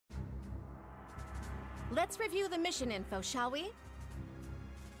Let's review the mission info, shall we?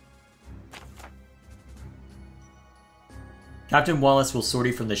 Captain Walz will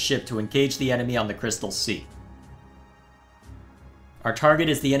sortie from the ship to engage the enemy on the Crystal Sea. Our target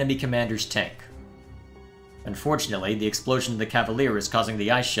is the enemy commander's tank. Unfortunately, the explosion of the Cavalier is causing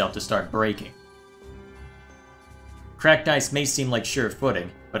the ice shelf to start breaking. Cracked ice may seem like sure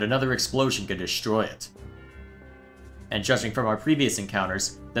footing, but another explosion could destroy it. And judging from our previous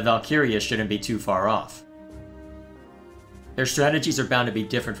encounters, the Valkyria shouldn't be too far off. Their strategies are bound to be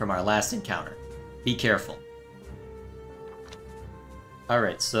different from our last encounter. Be careful.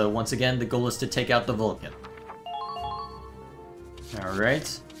 Alright, so once again, the goal is to take out the Vulcan.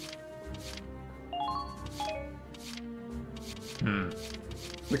 Alright.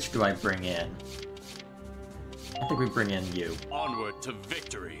 Which do I bring in? I think we bring in you. Onward to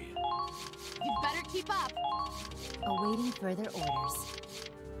victory. You better keep up. Awaiting further orders.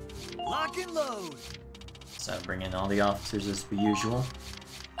 Lock and load. So bring in all the officers as per usual.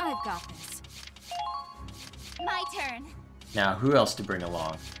 I've got this. My turn. Now, who else to bring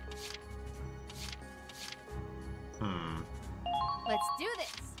along? Let's do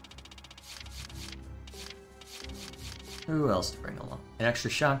this. Who else to bring along? An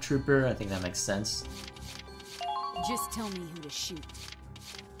extra shock trooper? I think that makes sense. Just tell me who to shoot.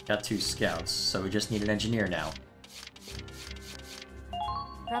 Got 2 scouts, so we just need an engineer now.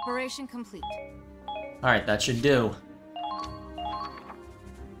 Preparation complete. Alright, that should do.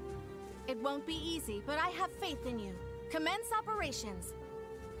 It won't be easy, but I have faith in you. Commence operations.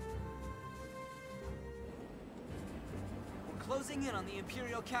 We're closing in on the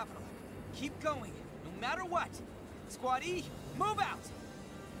Imperial capital. Keep going, no matter what. Squad E, move out!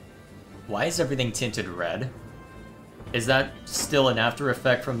 Why is everything tinted red? Is that still an after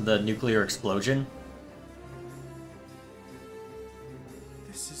effect from the nuclear explosion?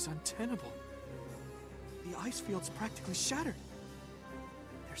 This is untenable. The ice field's practically shattered.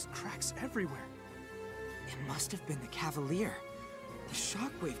 There's cracks everywhere. It must have been the Cavalier. The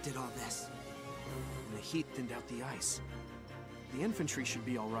shockwave did all this. And the heat thinned out the ice. The infantry should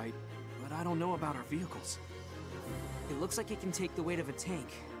be alright, but I don't know about our vehicles. It looks like it can take the weight of a tank,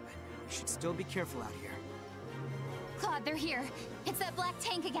 but we should still be careful out here. Claude, they're here. It's that black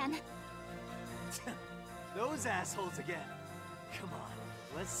tank again. Those assholes again. Come on,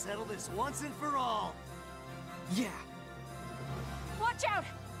 let's settle this once and for all. Yeah. Watch out!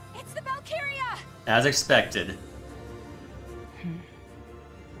 It's the Valkyria! As expected. They're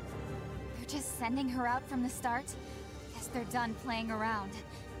just sending her out from the start. Guess they're done playing around.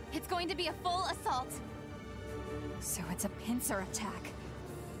 It's going to be a full assault. So it's a pincer attack.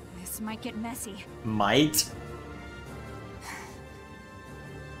 This might get messy. Might?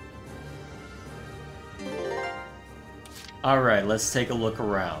 Alright, let's take a look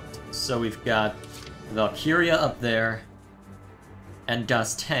around. So we've got Valkyria up there, and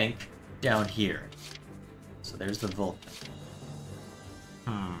Das Tank down here. So there's the Vulcan.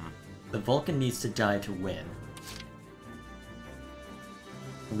 The Vulcan needs to die to win.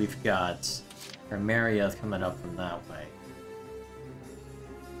 We've got Armeria coming up from that way.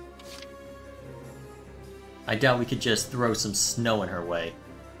 I doubt we could just throw some snow in her way.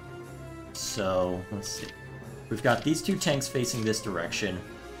 So, let's see. We've got these 2 tanks facing this direction.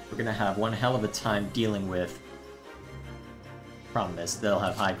 We're gonna have one hell of a time dealing with... Problem is, they'll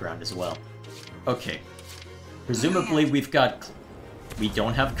have high ground as well. Okay. Presumably we've got... We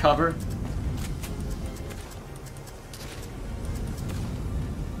don't have cover?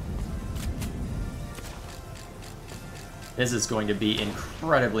 This is going to be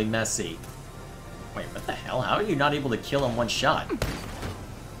incredibly messy. Wait, what the hell? How are you not able to kill him one shot?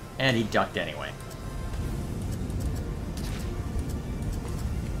 And he ducked anyway.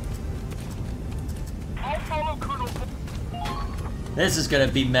 I'll follow Colonel. This is gonna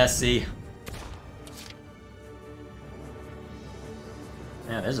be messy.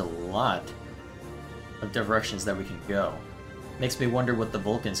 Man, there's a lot of directions that we can go. Makes me wonder what the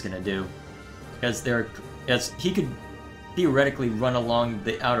Vulcan's gonna do. Because he could theoretically run along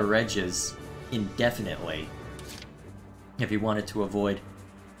the outer edges indefinitely if he wanted to avoid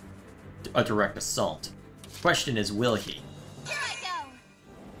a direct assault. Question is, will he? Here I go!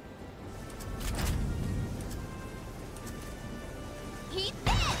 Heat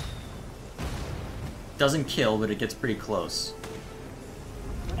this! Doesn't kill, but it gets pretty close.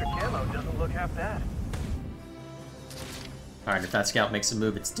 Mr. Camo doesn't look half bad. Alright, if that scout makes a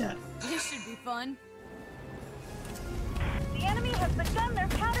move, it's dead. This should be fun. The enemy has begun their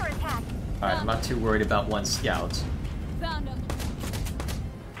counterattack! Alright, I'm not too worried about one scout. Found him.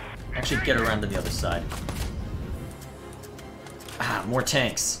 Actually, get around to the other side. Ah, more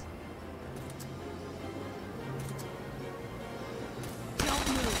tanks.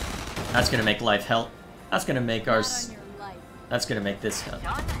 That's gonna make life hell. That's gonna make Not ours. on your life. That's gonna make this Done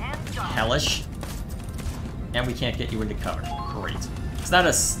and done. hellish. And we can't get you into cover. Great. Is that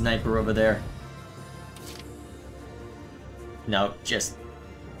a sniper over there? No, just...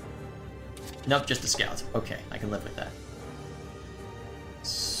 Nope, just a scout. Okay, I can live with that.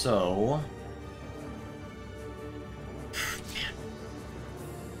 So... Man.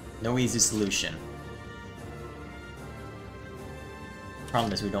 No easy solution.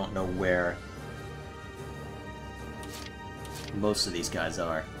 Problem is we don't know where most of these guys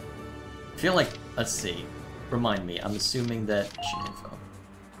are. I feel like... Let's see. Remind me, I'm assuming that... Mission info.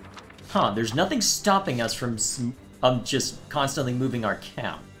 Huh, there's nothing stopping us from just constantly moving our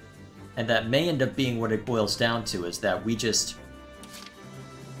camp. And that may end up being what it boils down to, is that we just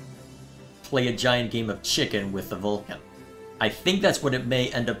play a giant game of chicken with the Vulcan. I think that's what it may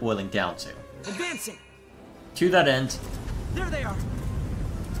end up boiling down to. Advancing! To that end... There they are!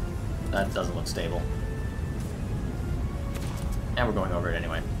 That doesn't look stable. And we're going over it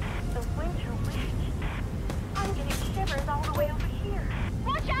anyway. The winter witch. I'm getting shivers all the way over here.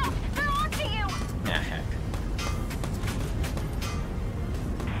 Watch out! They're onto you! Ah, heck.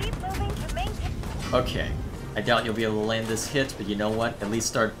 Keep moving to maintain. Okay. I doubt you'll be able to land this hit, but you know what? At least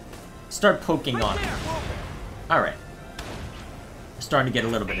start poking Right on it. there! Alright. We're starting to get a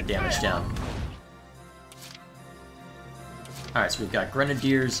little bit of damage down. Alright, so we've got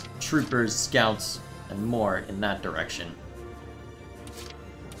grenadiers, troopers, scouts, and more in that direction.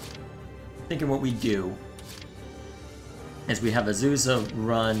 Thinking what we do is we have Azusa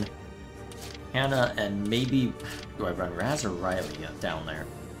run Hannah and maybe... Do I run Raz or Riley down there?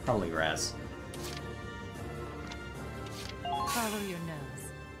 Probably Raz. Follow your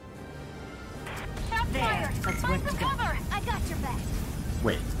nose. Shot fired! Let's Find work some together. cover! I got your back.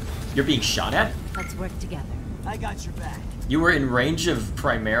 Wait, you're being shot at? Let's work together. I got your back. You were in range of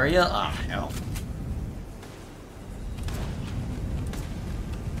Primaria? Ah, hell.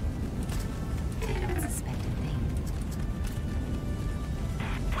 I don't suspect a thing.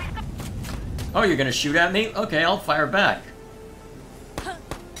 Oh, you're gonna shoot at me? Okay, I'll fire back.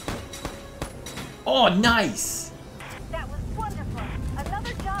 Oh, nice! That was wonderful.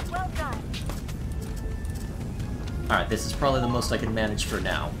 Another job well done. Alright, this is probably the most I can manage for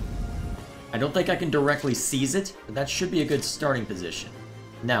now. I don't think I can directly seize it, but that should be a good starting position.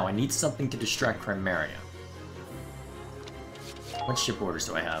 Now, I need something to distract Primaria. What ship orders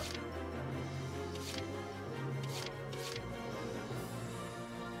do I have?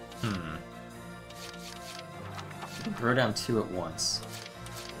 I can throw down 2 at once.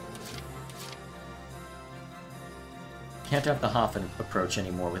 Can't have the Hoffen approach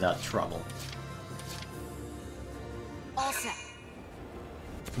anymore without trouble. All set.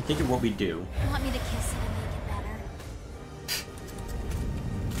 I'm thinking what we do. Want me to kiss it and make it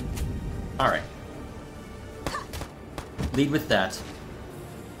better? Alright. Lead with that,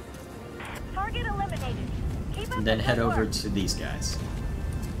 Target eliminated. Keep up and then the head good over work. to these guys.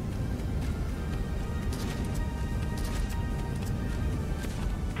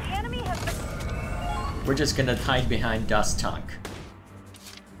 The enemy has been... We're just gonna hide behind Das Tank.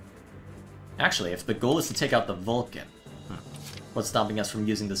 Actually, if the goal is to take out the Vulcan, what's stopping us from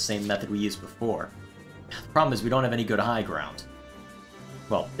using the same method we used before? The problem is we don't have any good high ground.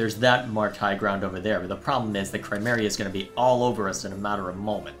 Well, there's that marked high ground over there, but the problem is that Primaria is going to be all over us in a matter of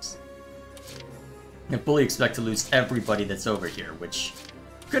moments. I fully expect to lose everybody that's over here, which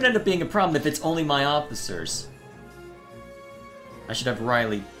could end up being a problem if it's only my officers. I should have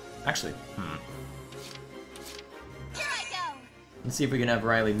Riley... Actually, Here I go! Let's see if we can have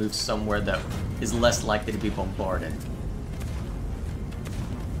Riley move somewhere that is less likely to be bombarded.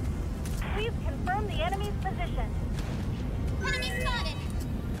 Please confirm the enemy's position. Enemy spotted!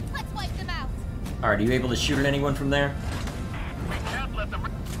 Let's wipe them out! Alright, are you able to shoot at anyone from there? Can't let them...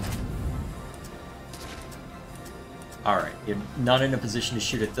 Alright, you're not in a position to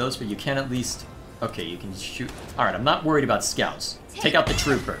shoot at those, but you can at least... Okay, you can shoot... Alright, I'm not worried about scouts. Take out the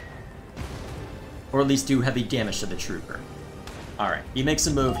trooper. Or at least do heavy damage to the trooper. Alright, he makes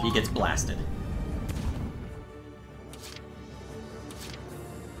a move, he gets blasted.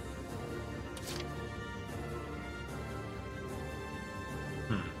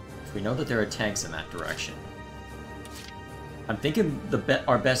 We know that there are tanks in that direction. I'm thinking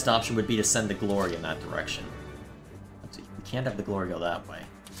our best option would be to send the Glory in that direction. Let's see, we can't have the Glory go that way.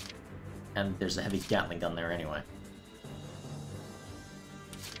 And there's a heavy Gatling gun there anyway.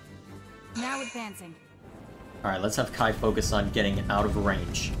 Now advancing. Alright, let's have Kai focus on getting out of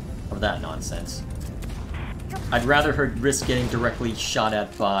range of that nonsense. I'd rather her risk getting directly shot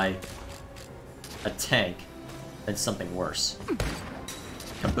at by a tank than something worse.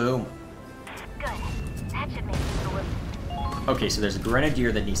 Kaboom. Good. That should make it a little... Okay, so there's a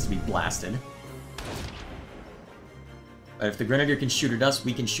Grenadier that needs to be blasted. If the Grenadier can shoot at us,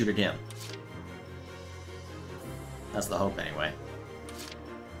 we can shoot at him. That's the hope, anyway.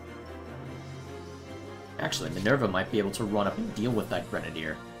 Actually, Minerva might be able to run up and deal with that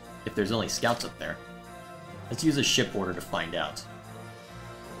Grenadier, if there's only scouts up there. Let's use a ship order to find out.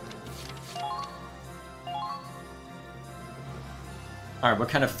 Alright, what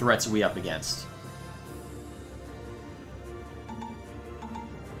kind of threats are we up against?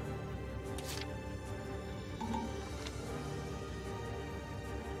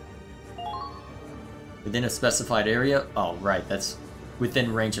 Within a specified area? Oh, right, that's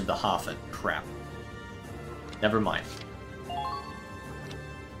within range of the Hafen. Crap. Never mind.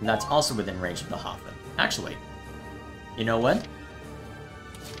 And that's also within range of the Hafen. Actually, you know what?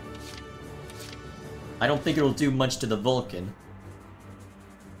 I don't think it'll do much to the Vulcan.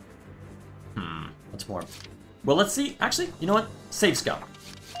 What's more? Well, let's see. Actually, you know what? Save scout.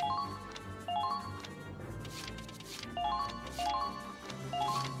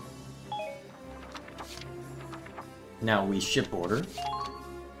 Now we ship order.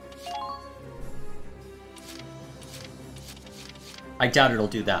 I doubt it'll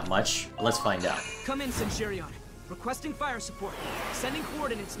do that much. Let's find out. Come in, Centurion. Requesting fire support. Sending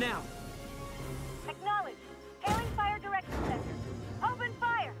coordinates now. Acknowledge. Hailing fire direction center. Open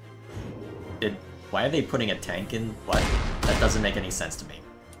fire. Why are they putting a tank in? What? That doesn't make any sense to me.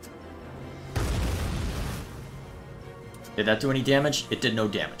 Did that do any damage? It did no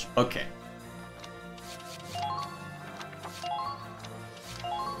damage. Okay.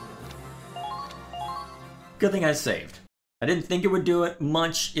 Good thing I saved. I didn't think it would do it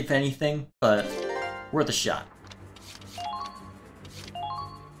much, if anything, but worth a shot.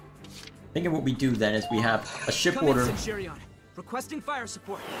 Thinking what we do then is we have a ship order. Centurion. Requesting fire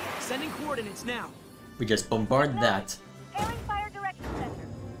support. Sending coordinates now. We just bombard that. Hailing fire direction center.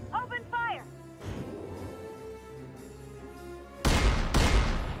 Open fire.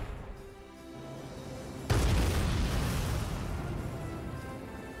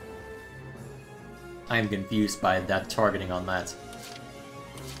 I am confused by that targeting on that.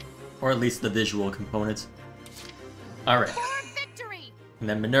 Or at least the visual components. Alright. And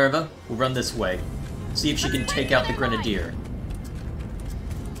then Minerva will run this way. See if she can take out the Grenadier.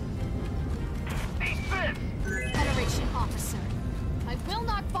 Federation officer, I will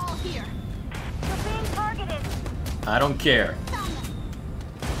not fall here. We're being targeted. I don't care.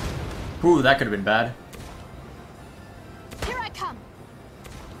 Ooh, that could have been bad. Here I come.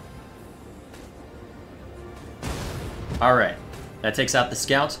 Alright. That takes out the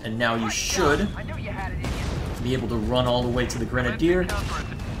scout, and now you should I knew you had it in you. be able to run all the way to the Grenadier,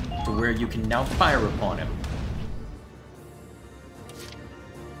 to where you can now fire upon him.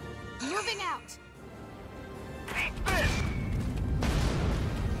 Moving out.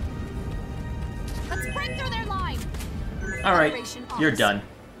 Let's break through their line. Alright, Federation you're officer, done.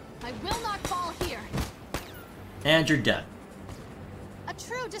 I will not fall here. And you're done. A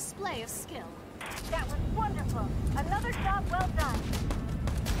true display of skill. That was wonderful. Another job well done.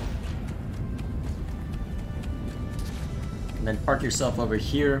 And then park yourself over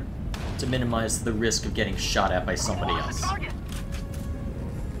here to minimize the risk of getting shot at by somebody else.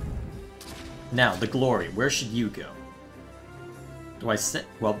 Now, the Glory, where should you go? Do I set...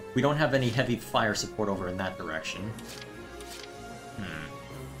 Well, we don't have any heavy fire support over in that direction.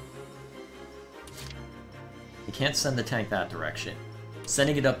 We can't send the tank that direction.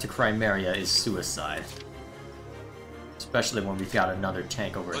 Sending it up to Crimea is suicide. Especially when we've got another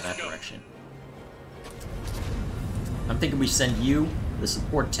tank over in that direction. I'm thinking we send you, the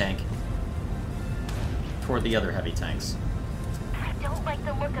support tank, toward the other heavy tanks. I don't like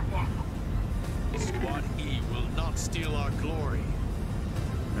the look of this. Squad E will not steal our glory.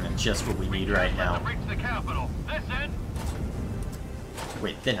 And just what we need right now. Reach the capital. This end.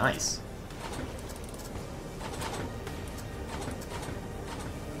 Wait, thin ice?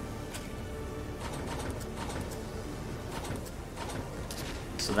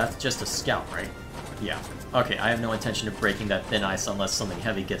 So that's just a scout, right? Yeah. Okay, I have no intention of breaking that thin ice unless something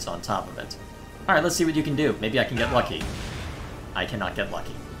heavy gets on top of it. Alright, let's see what you can do. Maybe I can get lucky. I cannot get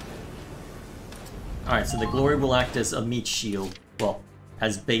lucky. Alright, so the Glory will act as a meat shield. Well,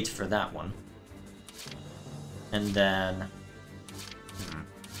 as bait for that one. And then...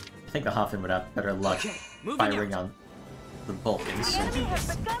 I think the Hafen would have better luck firing on the Vulcans. The enemy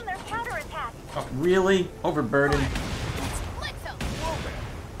has begun their counterattack. Oh, really? Overburdened?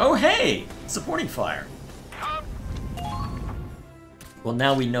 Oh, hey! Supporting fire. Well,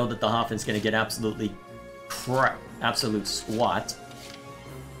 now we know that the Hafen's gonna get absolutely crap. Absolute squat.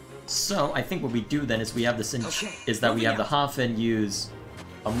 So, I think what we do then is we have this we have the Hafen use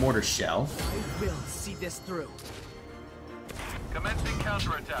a mortar shell. I will see this through. Commencing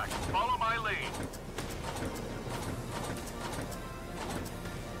counterattack. Follow my lead.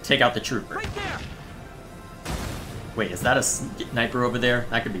 Take out the trooper. Right there! Wait, is that a sniper over there?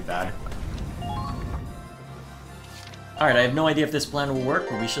 That could be bad. Alright, I have no idea if this plan will work,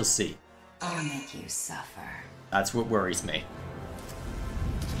 but we shall see. I'll make you suffer. That's what worries me.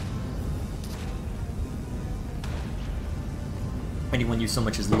 Anyone you so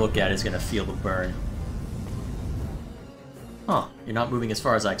much as look at is gonna feel the burn. Huh, you're not moving as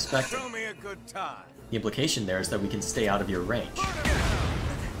far as I expected. Show me a good time. The implication there is that we can stay out of your range.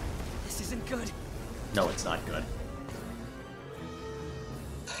 This isn't good. No, it's not good.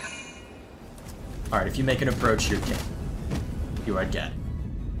 Alright, if you make an approach, you're dead. You are dead.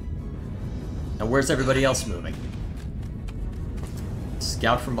 Now where's everybody else moving?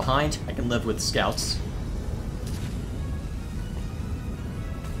 Scout from behind? I can live with scouts.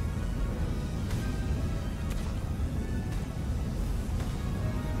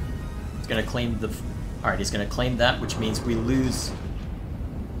 He's gonna claim the... Alright, he's gonna claim that, which means we lose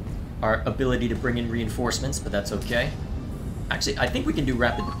our ability to bring in reinforcements, but that's okay. Actually, I think we can do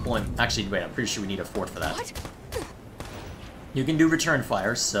rapid deployment. Actually, wait, I'm pretty sure we need a fort for that. What? You can do return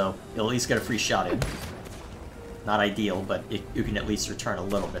fire, so you'll at least get a free shot in. Not ideal, but you can at least return a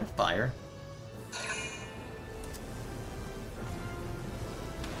little bit of fire.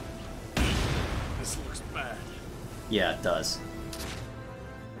 This looks bad. Yeah, it does.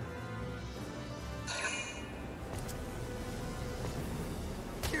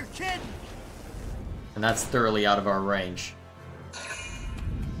 You're kidding! And that's thoroughly out of our range.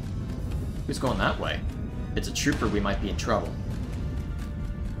 Who's going that way? If it's a trooper, we might be in trouble.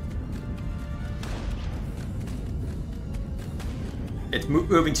 It's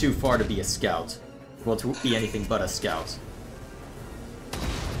moving too far to be a scout. Well, to be anything but a scout.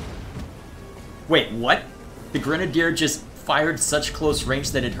 Wait, what? The Grenadier just fired such close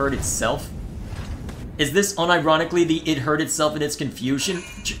range that it hurt itself? Is this unironically the it hurt itself in its confusion?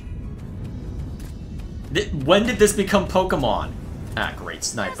 When did this become Pokemon? Ah, great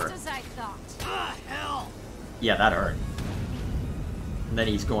sniper. Just as I thought. Ah, hell! Yeah, that hurt. And then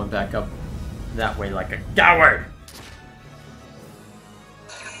he's going back up that way like a coward!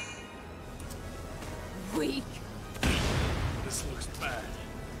 Weak. This looks bad.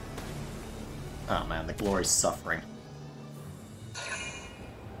 Oh man, the glory's suffering.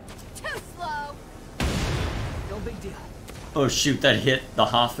 Too slow. No big deal. Oh shoot, that hit the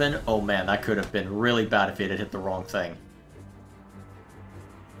Hafen? Oh man, that could have been really bad if it had hit the wrong thing.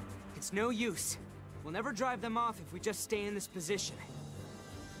 It's no use. We'll never drive them off if we just stay in this position.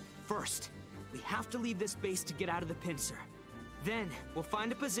 First, we have to leave this base to get out of the pincer. Then, we'll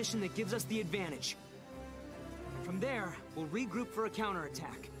find a position that gives us the advantage. From there, we'll regroup for a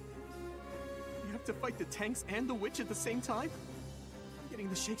counterattack. We have to fight the tanks and the witch at the same time? I'm getting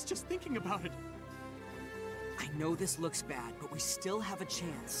the shakes just thinking about it. I know this looks bad, but we still have a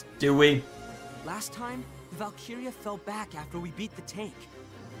chance. Do we? Last time, the Valkyria fell back after we beat the tank.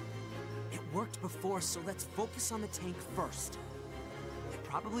 It worked before, so let's focus on the tank first. It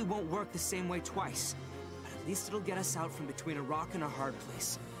probably won't work the same way twice, but at least it'll get us out from between a rock and a hard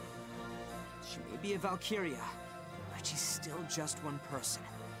place. She may be a Valkyria, but she's still just one person,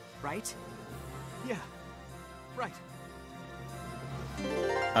 right? Yeah, right.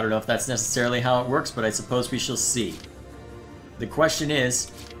 I don't know if that's necessarily how it works, but I suppose we shall see. The question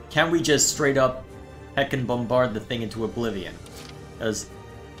is, can we just straight up heckin' bombard the thing into oblivion? Because...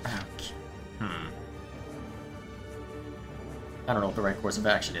 I don't know what the right course of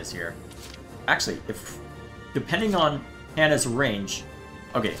action is here. Actually, if... depending on Hannah's range...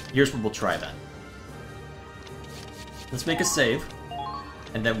 Okay, here's what we'll try then. Let's make a save.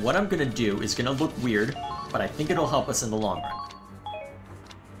 And then what I'm gonna do is gonna look weird, but I think it'll help us in the long run.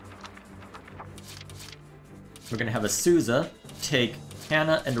 We're gonna have a Souza take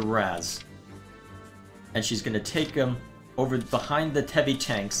Hannah and Raz. And she's gonna take them over behind the heavy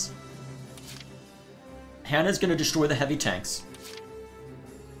tanks. Hannah's gonna destroy the heavy tanks.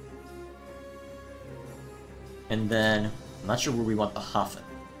 And then, I'm not sure where we want the Hafen.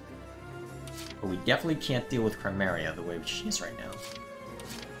 But we definitely can't deal with Chronicles the way she is right now.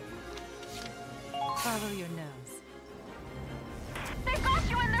 Follow your nose. They've got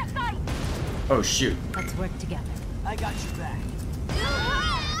you in their sight! Oh shoot. Let's work together. I got you back.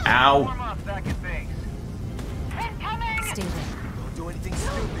 Ow! Form up back at base. Incoming! Stay there. Don't do anything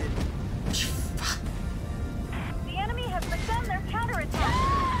stupid. The enemy has begun their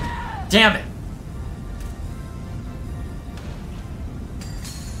counterattack! Damn it!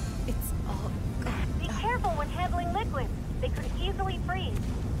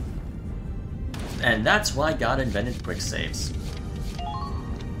 And that's why God invented quick saves.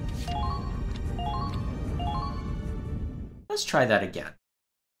 Let's try that again.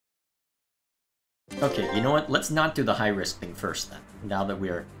 Okay, you know what? Let's not do the high-risk thing first, then, now that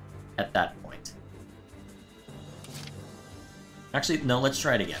we're at that point. Actually, no, let's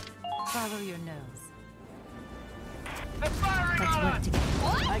try it again. Follow your nose. They're firing Let's on work us! together.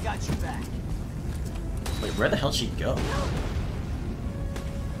 I got you back. Wait, where the hell did she go?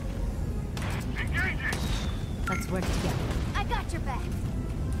 Engaging! Let's work together. I got your back.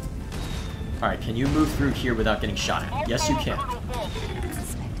 Alright, can you move through here without getting shot at? Yes, you can.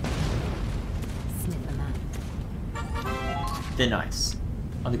 Suspected. Sniff them out. Thin ice.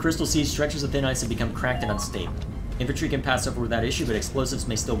 On the crystal sea, stretches of thin ice have become cracked and unstable. Infantry can pass over without issue, but explosives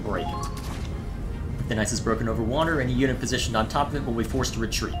may still break it. If thin ice is broken over water, any unit positioned on top of it will be forced to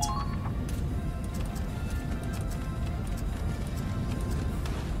retreat.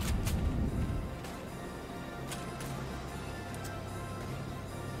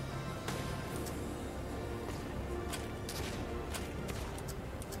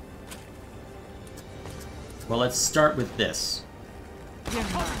 Well, let's start with this. You're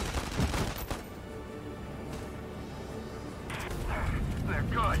mine. They're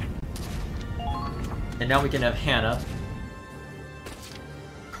good. And now we can have Hannah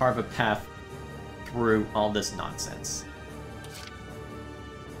carve a path through all this nonsense.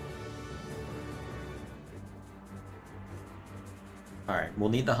 Alright, we'll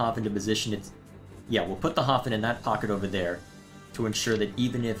need the Hoffen to position it. Yeah, we'll put the Hoffen in that pocket over there to ensure that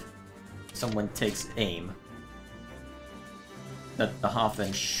even if someone takes aim, that the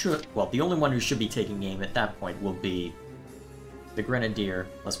Hoffen should... Well, the only one who should be taking aim at that point will be the Grenadier,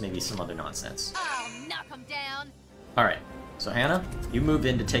 plus maybe some other nonsense. I'll knock him down. Alright, so Hannah, you move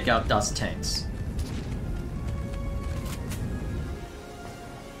in to take out Das tanks.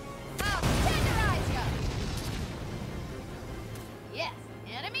 I'll tenderize ya. Yes,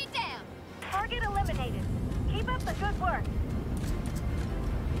 enemy down. Target eliminated. Keep up the good work.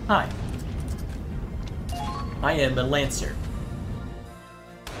 Hi. I am a Lancer.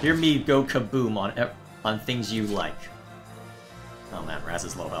 Hear me go kaboom on things you like. Oh man, Raz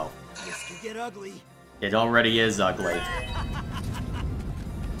is low health. This could get ugly. It already is ugly.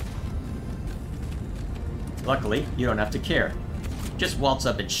 Luckily, you don't have to care. Just waltz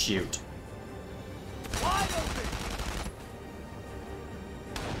up and shoot. Wide open.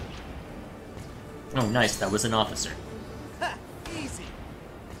 Oh nice, that was an officer. Ha, easy.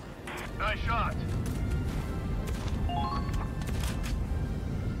 Nice shot.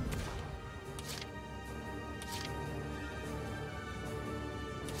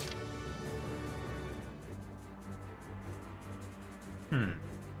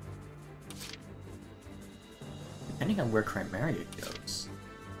 Depending on where Chronicles goes.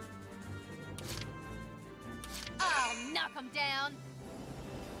 I'll knock him down.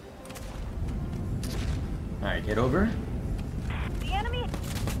 Alright, get over. The enemy.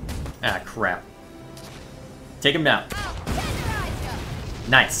 Ah, crap. Take him down. I'll tenderize ya.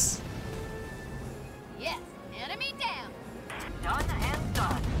 Nice. Yes, enemy down. Done and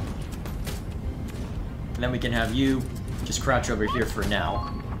done. And then we can have you just crouch over here for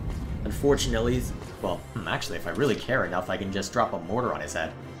now. Unfortunately, well, actually, if I really care enough, I can just drop a mortar on his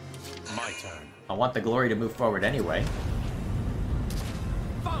head. My turn. I want the glory to move forward anyway.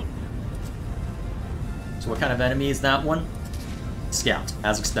 So what kind of enemy is that one? Scout,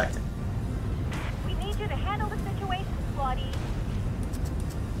 as expected. We need you to handle the situation, Squatty.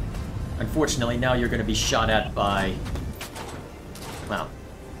 Unfortunately, now you're going to be shot at by... Well...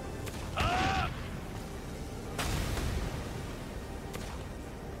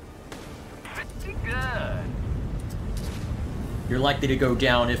 Pretty good. You're likely to go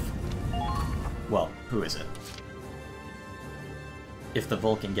down if... Well, who is it? If the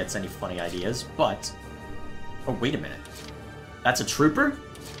Vulcan gets any funny ideas, but... Oh, wait a minute. That's a trooper?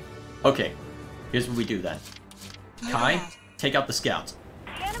 Okay, here's what we do then. Kai, take out the scout.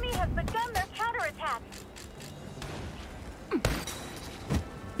 The enemy has begun their counterattack.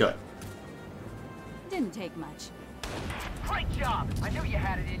 Good. Didn't take much. Great job! I knew you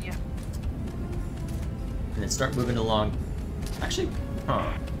had it in you. And then start moving along. Actually,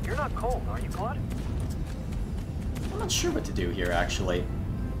 huh. You're not cold, are you, Claude? I'm not sure what to do here, actually.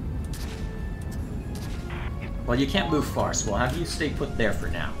 Well, you can't move far, so we'll have you stay put there for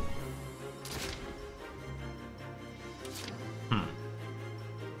now.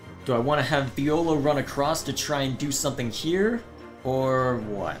 Do I want to have Viola run across to try and do something here? Or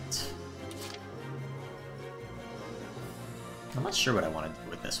what? I'm not sure what I want to do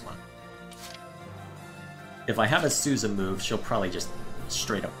with this one. If I have a Sousa move, she'll probably just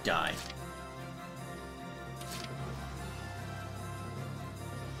straight up die.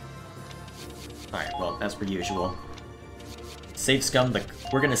 Alright, well, as per usual.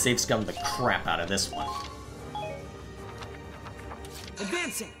 We're gonna save scum the crap out of this one.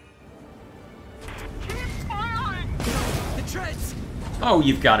 Advancing! Keep firing! The treads! Oh,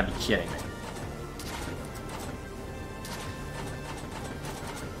 you've gotta be kidding me.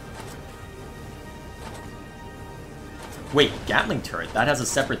 Wait, Gatling turret? That has a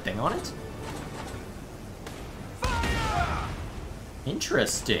separate thing on it?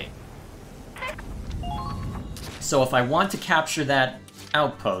 Interesting. So if I want to capture that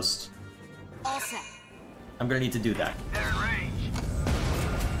outpost, All set. I'm gonna need to do that. They're in range.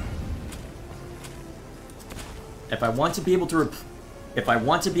 If I want to be able to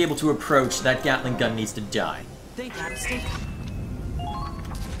approach, that Gatling gun needs to die. Think, Addiston.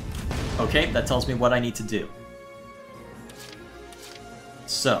 Okay, that tells me what I need to do.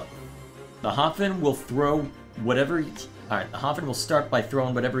 So, the Hoffman will throw whatever... Alright, the Hoffman will start by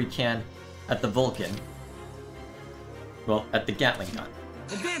throwing whatever he can at the Vulcan. Well, at the Gatling gun.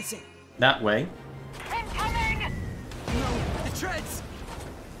 Advancing! That way. Incoming! No, the treads!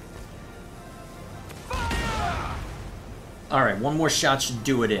 Alright, one more shot should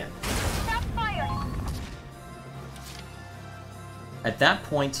do it in. Stop fire! At that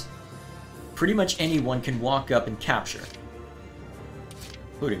point, pretty much anyone can walk up and capture.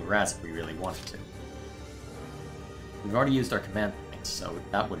 Including Raz if we really wanted to. We've already used our command points, so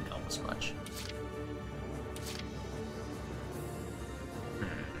that wouldn't help us much.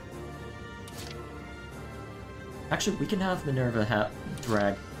 Actually, we can have Minerva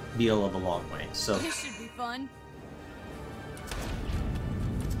drag Viola a long way, so This should be fun.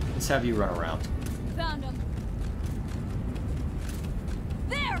 let's have you run around. Found him.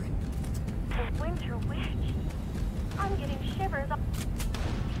 There! The Winter Witch. I'm getting shivers.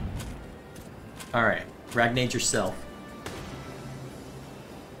 Alright, Ragnade yourself.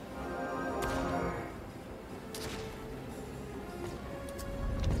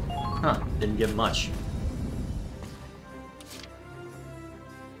 Huh, didn't give much.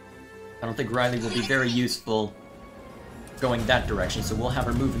 I don't think Riley will be very useful going that direction, so we'll have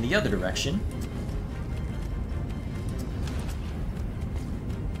her move in the other direction.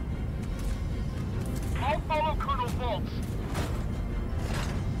 I'll follow Colonel Walz.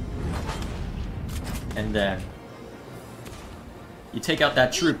 And then you take out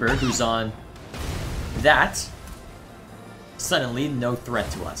that trooper who's on that. Suddenly, no threat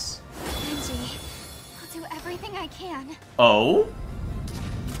to us. Benji, I'll do everything I can. Oh?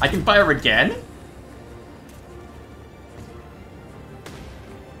 I can fire again?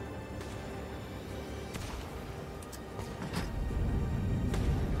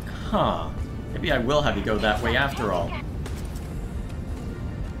 Huh. Maybe I will have you go that way after all.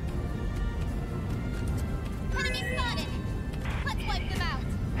 Enemy spotted! Let's wipe them out!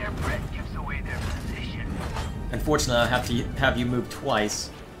 Their breath gives away their position. Unfortunately, I have to have you move twice.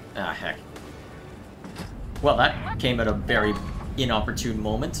 Ah, heck. Well, that came at a very inopportune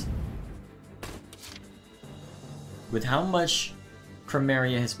moment. With how much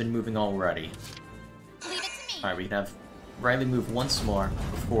Chromaria has been moving already. Leave it to me! Alright, we can have Riley move once more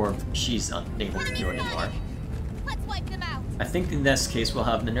before she's unable to do it anymore. Let's wipe them out! I think in this case we'll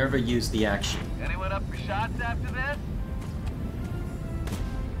have Minerva use the action. Anyone up for shots after this?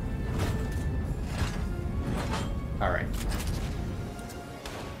 Alright.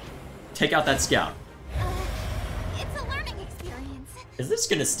 Take out that scout. It's a learning experience. Is this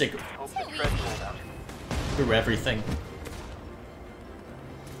gonna stick Hope the treads hold out. through everything?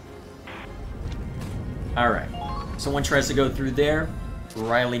 Alright. Someone tries to go through there,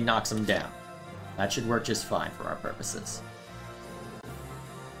 Riley knocks him down. That should work just fine for our purposes.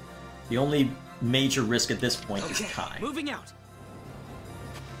 The only major risk at this point is Kai. Moving out.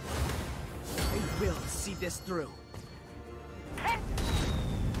 I will see this through.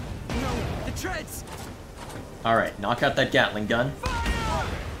 No, the treads. Alright, knock out that Gatling gun.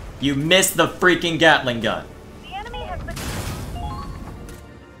 You missed the freaking Gatling gun! The enemy has been...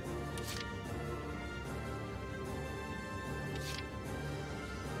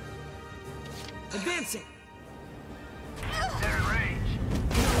 Advancing. They're in range.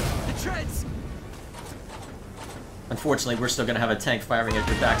 The treads. Unfortunately, we're still gonna have a tank firing at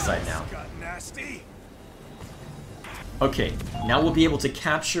your backside now. Got nasty. Okay, now we'll be able to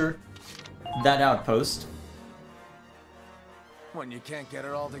capture that outpost. When you can't get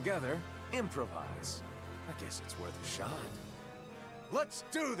it all together, improvise. I guess it's worth a shot. Let's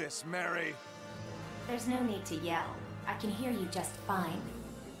do this, Mary! There's no need to yell. I can hear you just fine.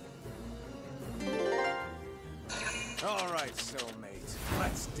 All right, soulmate.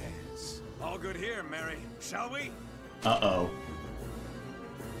 Let's dance. All good here, Mary. Shall we? Uh-oh.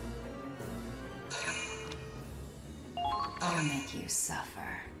 you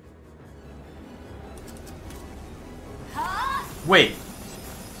suffer. Wait.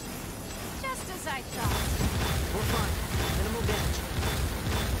 Just as I thought. We're fine. Minimal damage.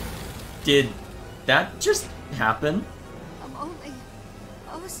 Did that just happen? I'm only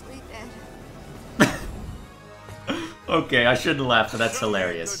mostly dead. Okay, I shouldn't laugh, but that's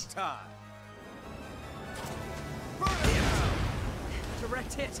hilarious.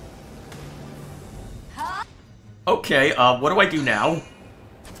 Direct hit. Okay, what do I do now?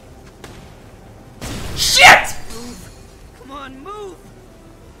 Shit! Move. Come on, move.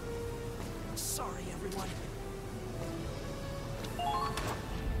 Sorry, everyone.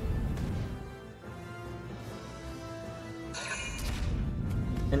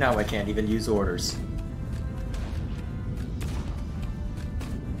 And now I can't even use orders.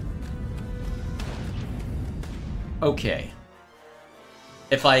 Okay.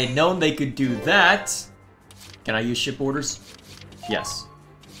 If I had known they could do that... Can I use ship orders? Yes.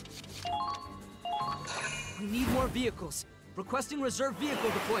 We need more vehicles. Requesting reserve vehicle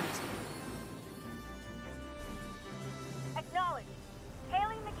deployment. Acknowledged.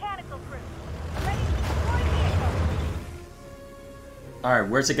 Hailing mechanical crew. Ready to deploy vehicle. Alright,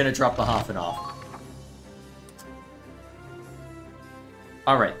 where's it gonna drop the Hoffen off?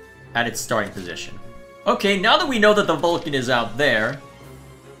 Alright, at its starting position. Okay, now that we know that the Vulcan is out there...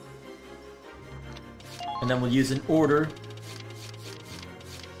 And then we'll use an order.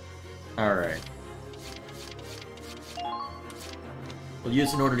 Alright. We'll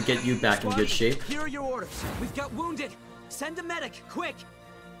use an order to get you back in good shape. Here are your orders. We've got wounded. Send a medic, quick.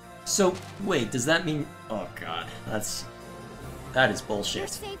 So, wait, does that mean... Oh god, that is You're bullshit.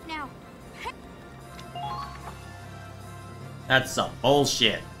 safe now. That's some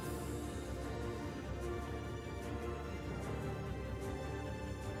bullshit.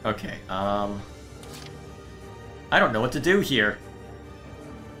 Okay, I don't know what to do here.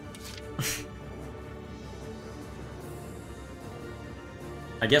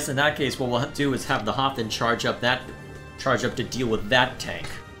 I guess in that case, what we'll do is have the Hoffen charge up to deal with that tank.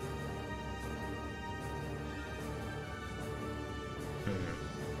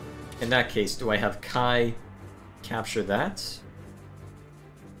 In that case, do I have Kai capture that?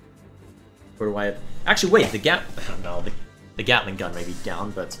 Or do I have... Actually, wait, the Gatling gun may be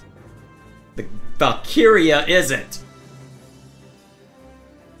down, but... The Valkyria isn't!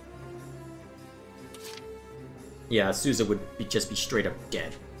 Yeah, Sousa would just be straight up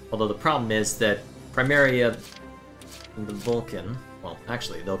dead. Although the problem is that Primaria and the Vulcan... Well,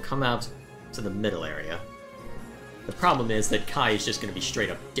 actually, they'll come out to the middle area. The problem is that Kai is just going to be straight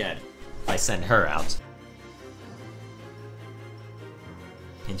up dead if I send her out.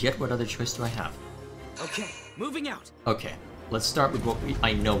 And yet, what other choice do I have? Okay, moving out. Okay, let's start with what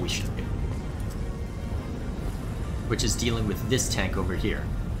I know we should do. Which is dealing with this tank over here.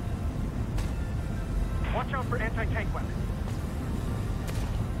 Watch out for anti-tank weapons.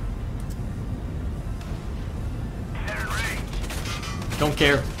 They're in range. Don't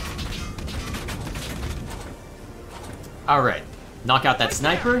care. Alright, knock out that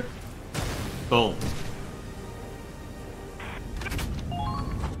sniper. Boom.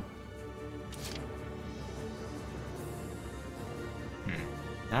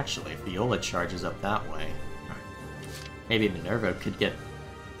 Actually, if Viola charges up that way, maybe Minerva could get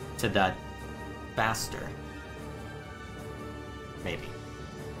to that faster. Maybe.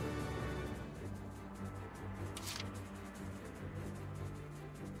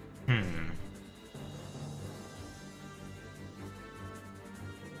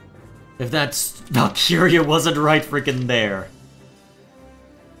 If that Valkyria wasn't right freaking there.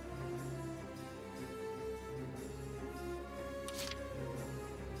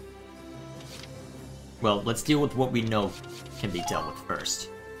 Well, let's deal with what we know can be dealt with first.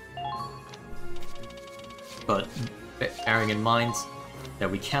 But bearing in mind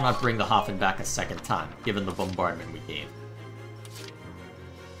that we cannot bring the Hoffen back a second time, given the bombardment we gave.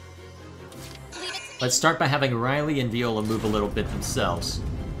 Let's start by having Riley and Viola move a little bit themselves.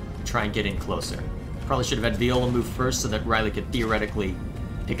 Try and get in closer. Probably should have had Viola move first so that Riley could theoretically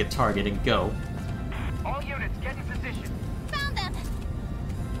pick a target and go. All units, get in position. Found them.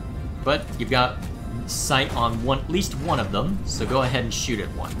 But you've got sight on at least one of them, so go ahead and shoot at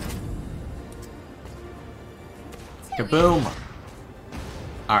one. Kaboom!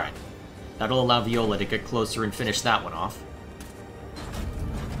 Alright. That'll allow Viola to get closer and finish that one off.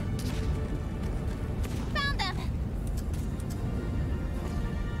 Found them.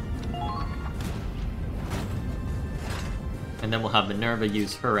 And then we'll have Minerva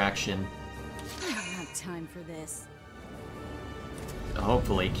use her action I don't have time for this. to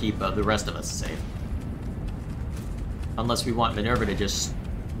hopefully keep the rest of us safe. Unless we want Minerva to just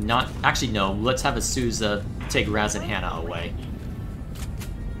not... Actually, no. Let's have Azusa take Raz and Hannah away.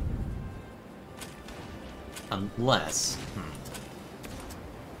 Unless...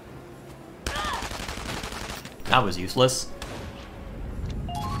 That was useless.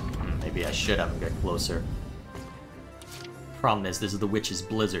 Maybe I should have got closer. Problem is, this is the Witch's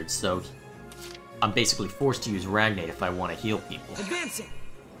Blizzard, so... I'm basically forced to use Ragnate if I want to heal people. Advancing!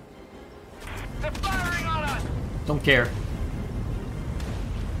 They're firing on us! Don't care.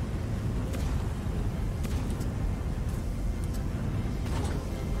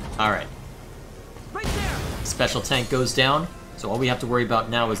 Alright. Right there! Special tank goes down, so all we have to worry about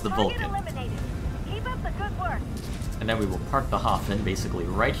now is the Target Vulcan. eliminated. Keep up the good work. And then we will park the Hoffman basically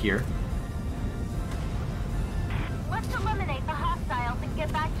right here. Let's eliminate the hostiles and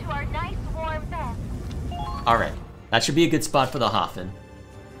get back to our nice warm bed. Alright, that should be a good spot for the Hoffman.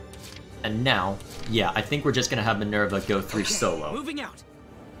 And now, yeah, I think we're just gonna have Minerva go through solo. Moving out.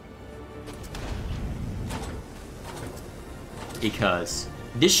 Because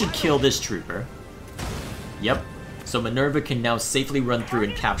this should kill this trooper. Yep. So Minerva can now safely run through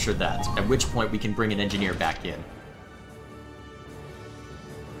and capture that, at which point we can bring an engineer back in.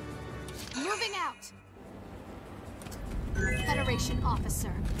 Moving out! Federation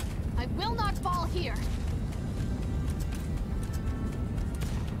officer, I will not fall here.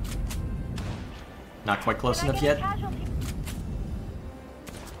 Not quite close Can I enough get a yet. casualty?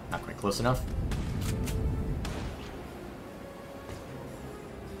 Not quite close enough.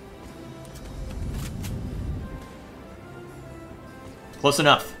 Close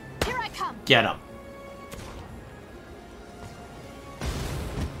enough. Here I come. Get him.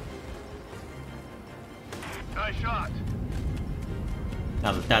 Nice shot.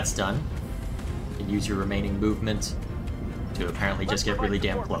 Now that that's done, you can use your remaining movement to apparently just get really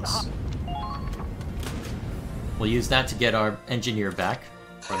damn close. We'll use that to get our engineer back,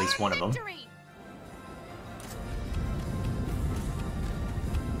 or at least one of them.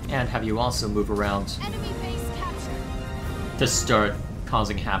 And have you also move around Enemy base captured. to start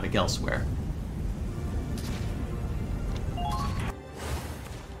causing havoc elsewhere. I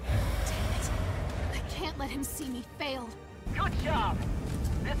can't let him see me fail. Good job.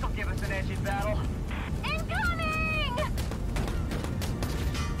 This'll give us an edge in battle. Incoming!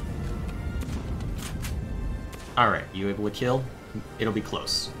 Alright, you able to kill? It'll be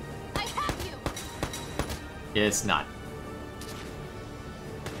close. I have you. It's not.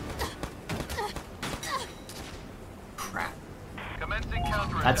 Crap. Commencing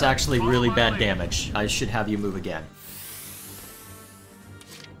counterattack. That's actually Follow really my bad lead. damage. I should have you move again.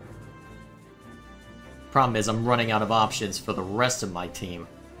 Problem is, I'm running out of options for the rest of my team.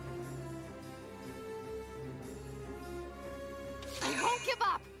 I won't give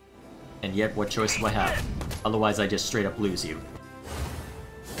up. And yet, what choice do I have? Otherwise, I just straight up lose you.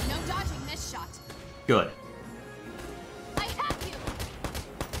 No dodging this shot. Good. I have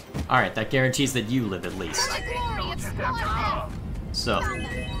you. Alright, that guarantees that you live at least. For the glory of Squad. So, Found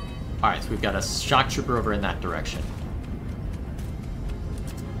them. alright, so we've got a shock trooper over in that direction.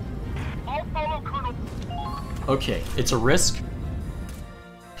 I'll follow Colonel. Okay, it's a risk,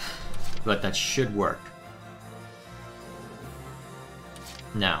 but that should work.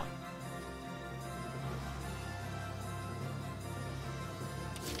 Now.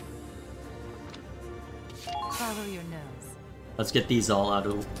 Follow your nose. Let's get these all out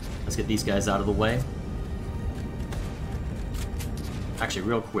of... Let's get these guys out of the way. Actually,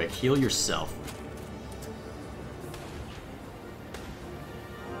 real quick, heal yourself.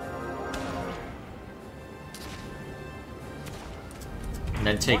 And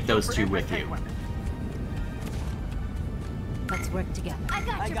then take those two with you. Let's work together.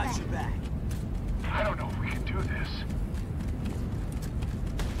 I got your back. I don't know if we can do this.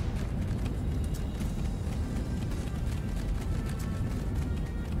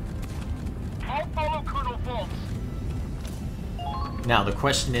 I'll follow Colonel Walz. Now, the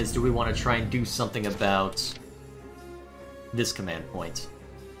question is, do we want to try and do something about this command point?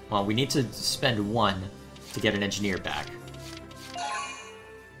 Well, we need to spend one to get an engineer back.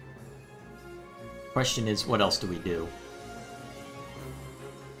 Question is, what else do we do?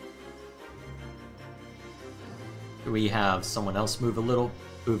 Do we have someone else move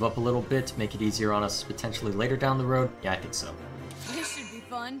up a little bit, make it easier on us potentially later down the road? Yeah, I think so. This should be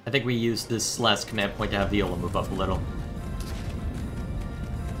fun. I think we use this last command point to have Viola move up a little.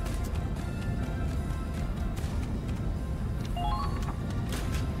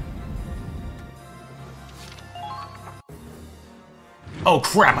 Oh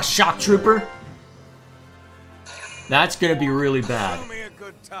crap, a shock trooper? That's gonna be really bad.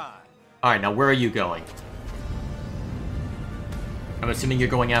 Alright, now where are you going? I'm assuming you're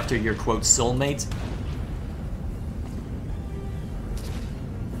going after your, quote, soulmate?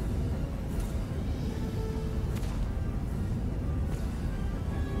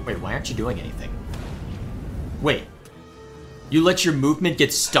 Wait, why aren't you doing anything? Wait. You let your movement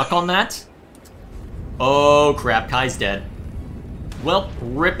get stuck on that? Oh crap, Kai's dead. Well,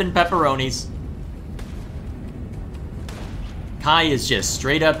 ripping pepperonis. Kai is just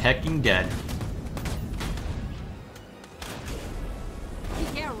straight up hecking dead.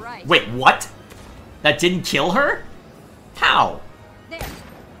 Yeah, right. Wait, what? That didn't kill her? How? There.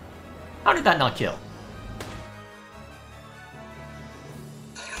 How did that not kill?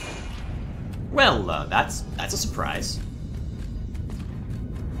 Well, that's a surprise.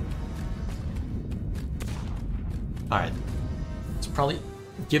 Alright. It's probably,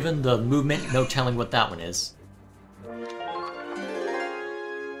 given the movement, no telling what that one is.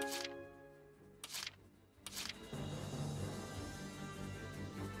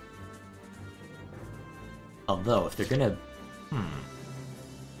 Although, if they're gonna...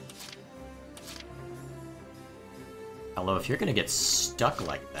 Although, if you're gonna get stuck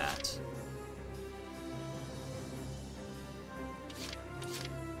like that...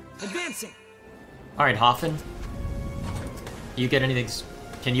 Advancing! Alright, Hoffen. You get anything...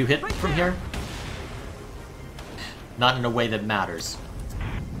 Can you hit from here? Not in a way that matters.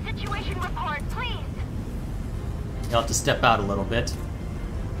 Situation report, please. You'll have to step out a little bit.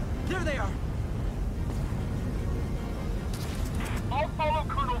 There they are! I'll follow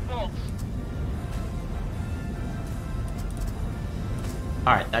Colonel Walz.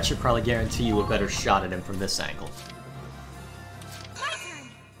 Alright, that should probably guarantee you a better shot at him from this angle.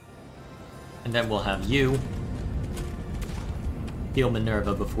 And then we'll have you heal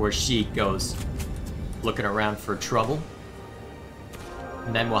Minerva before she goes looking around for trouble.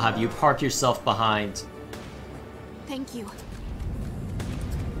 And then we'll have you park yourself behind Thank you.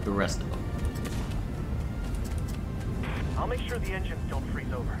 the rest of them. I'll make sure the engines don't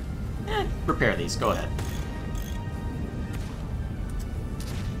freeze over. Prepare these, go ahead.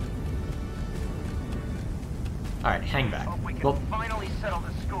 Alright, hang back. Hope we can Well, finally settle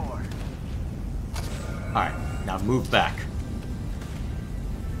the score. alright, now move back.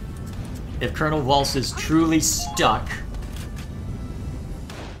 If Colonel Walz is truly stuck,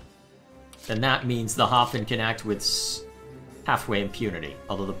 then that means the Hoffen can act with halfway impunity.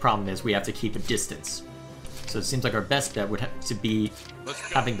 Although the problem is we have to keep a distance. So it seems like our best bet would have to be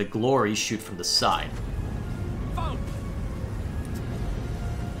having the Glory shoot from the side.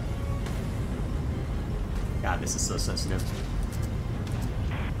 God, this is so sensitive.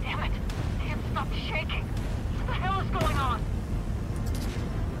 Damn it. Can't stop shaking. What the hell is going on?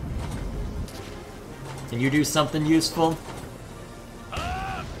 Can you do something useful?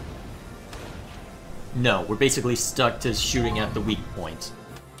 No, we're basically stuck to shooting at the weak point,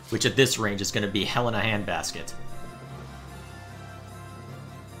 which at this range is going to be hell in a handbasket.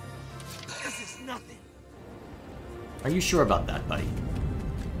 This is nothing. Are you sure about that, buddy?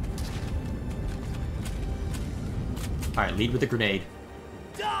 Alright, lead with a grenade.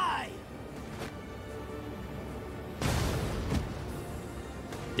 Die!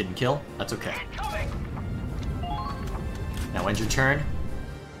 Didn't kill? That's okay. Now end your turn.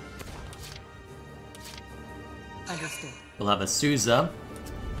 Understood. We'll have a Souza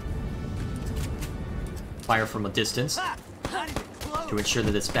fire from a distance to ensure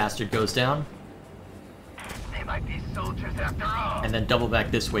that this bastard goes down, They might be soldiers after all. and then double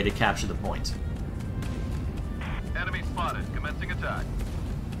back this way to capture the point. Enemy spotted. Commencing attack.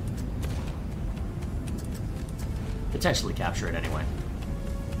 Potentially capture it anyway.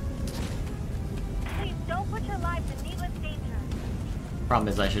 Please don't put your lives in needless danger. Problem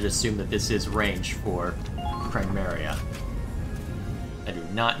is I should assume that this is range for Primaria. I do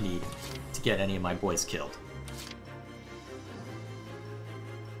not need to get any of my boys killed.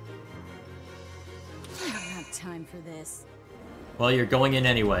 I don't have time for this. Well, you're going in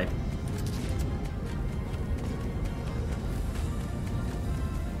anyway.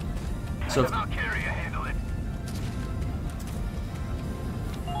 So, Valkyria handle it.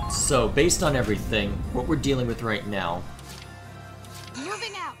 so based on everything, what we're dealing with right now,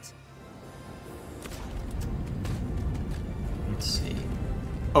 Moving out. let's see.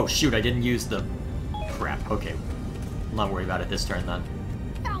 Oh shoot, I didn't use the crap. Okay, I'm not worried about it this turn then.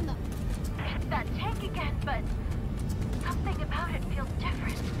 Found them. It's that tank again, but something about it feels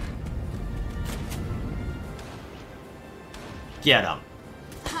different. Get him.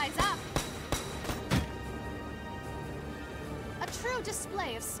 Eyes up. A true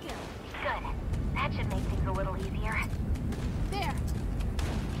display of skill. Good. That should make things a little easier. There.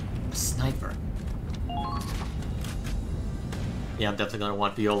 A sniper. Yeah, I'm definitely gonna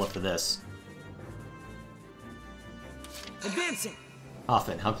want Viola for this. Advancing!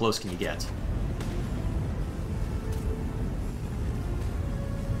 Often, how close can you get?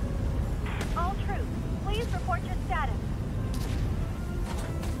 All troops, please report your status.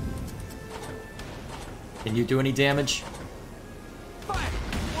 Can you do any damage? Fire!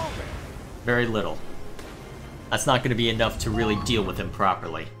 Over! Very little. That's not gonna be enough to really deal with him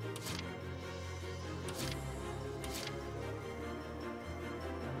properly.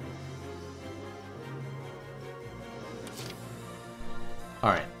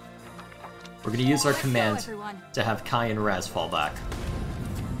 Alright. We're gonna use our command to have Kai and Raz fall back.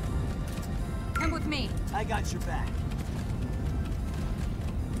 Come with me. I got your back.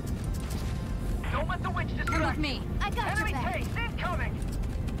 Don't let the witch distract. Come with me. I got your Enemy back. case incoming.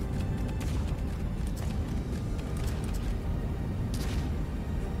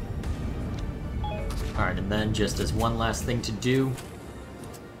 Alright, and then just as one last thing to do...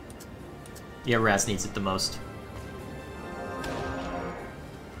 Yeah, Raz needs it the most.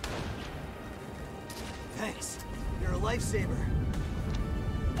 Thanks. You're a lifesaver.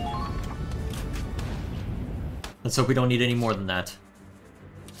 Let's hope we don't need any more than that.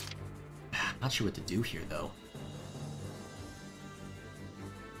 Not sure what to do here, though.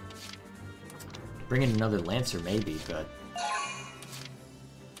 Bring in another Lancer, maybe, but...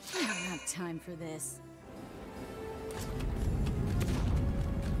 I don't have time for this.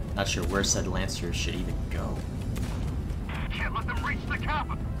 Not sure where said Lancer should even go. Can't let them reach the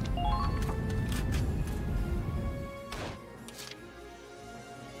capital.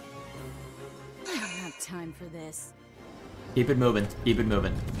 I don't have time for this. Keep it moving. Keep it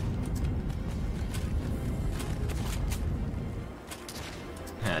moving.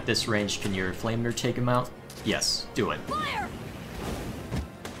 At this range, can your Flamer take him out? Yes, do it. Fire!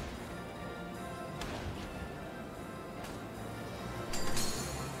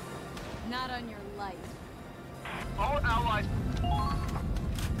 Not on your life. All allies.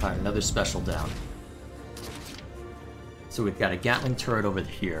 Alright, another special down. So we've got a Gatling turret over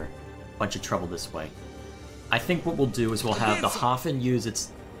here. Bunch of trouble this way. I think what we'll do is we'll have the Hafen use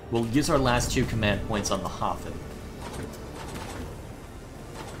its... We'll use our last 2 command points on the Hafen.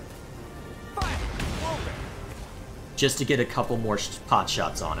 Fire! Over! Just to get a couple more pot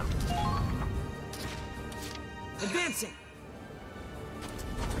shots on him. Advancing!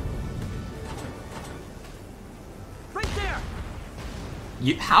 Right there!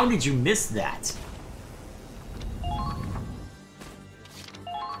 How did you miss that?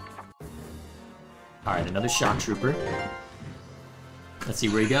 Alright, another shock trooper. Let's see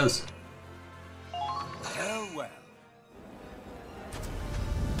where he goes. Well, well.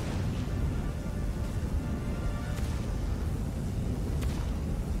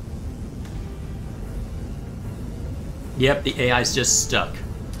 Yep, the AI's just stuck.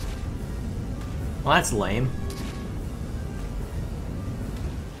 Well, that's lame.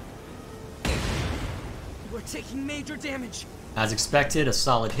 We're taking major damage. As expected, a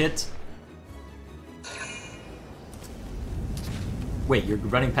solid hit. Wait, you're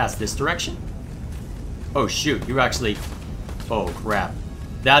running past this direction? Oh shoot, you're actually... Oh crap.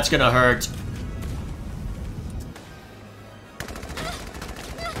 That's gonna hurt.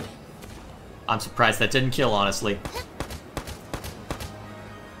 I'm surprised that didn't kill, honestly.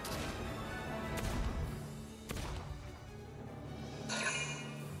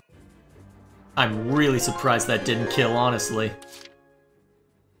 I'm really surprised that didn't kill, honestly.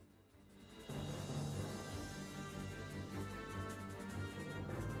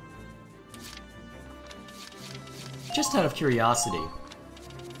 Just out of curiosity.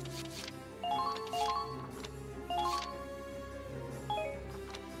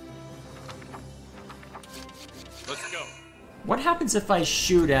 Let's go. What happens if I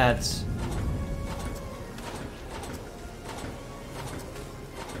shoot at...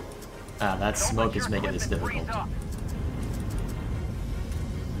 Ah, that smoke is making this difficult.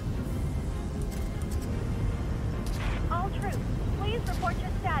 All troops, please report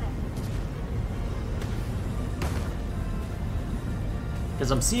your status. Because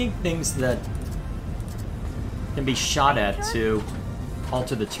I'm seeing things that can be shot at to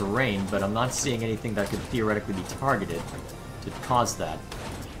alter the terrain, but I'm not seeing anything that could theoretically be targeted to cause that.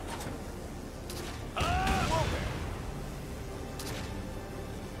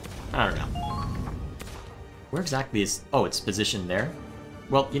 I don't know. Where exactly is... Oh, it's positioned there?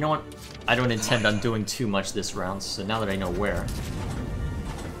 Well, you know what? I don't intend on doing too much this round, so now that I know where...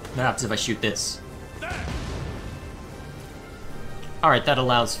 What happens if I shoot this? Alright, that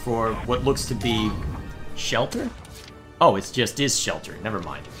allows for what looks to be... shelter? Oh, it just is shelter. Never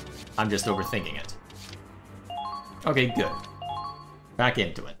mind. I'm just overthinking it. Okay, good. Back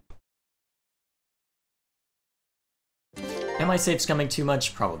into it. Am I safe scumming too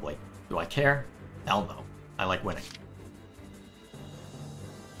much? Probably. Do I care? Hell no. I like winning.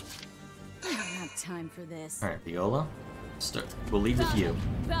 I don't have time for this. Alright, Viola. We'll leave with you.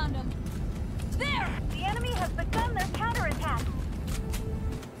 Found him. There! The enemy has begun their counterattack.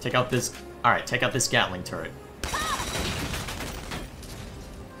 Take out this... Alright, take out this Gatling turret.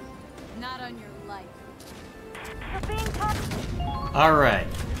 Not on your life. You're being caught. Alright.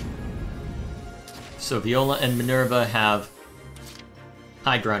 So Viola and Minerva have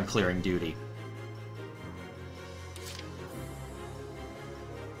high ground clearing duty.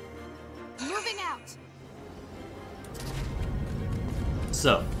 Moving out.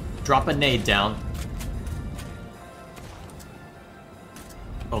 So, drop a nade down.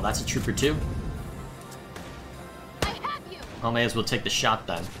 Oh, that's a trooper too? I have you. I may as well take the shot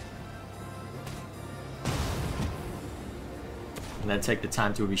then. And then take the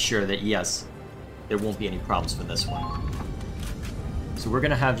time to be sure that, yes, there won't be any problems for this one. So we're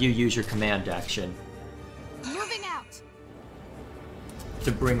gonna have you use your command action Moving out.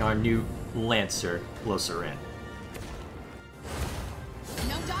 to bring our new Lancer closer in.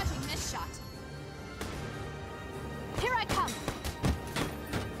 No dodging this shot. Here I come.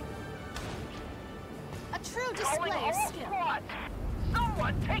 A true display of skill. Squad!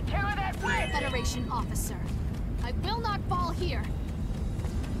 Someone take care of that red! Federation officer. I will not fall here.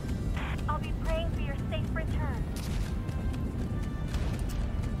 I'll be praying for your safe return.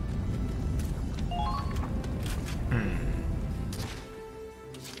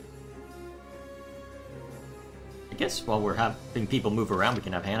 I guess while we're having people move around, we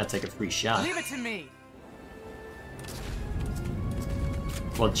can have Hannah take a free shot. Leave it to me.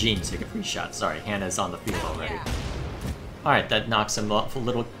 Well, Jean take a free shot. Sorry, Hannah's on the field already. Yeah. All right, that knocks him off a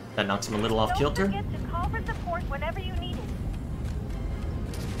little. That knocks him a little off kilter. Don't forget to call for support whenever you need it.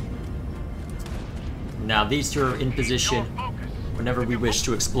 Now these two are in position whenever we wish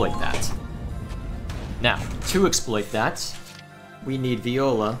to exploit that. Now, to exploit that, we need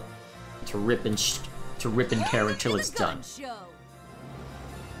Viola to rip and tear until it's done. Show.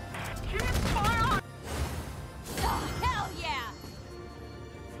 Oh, hell yeah!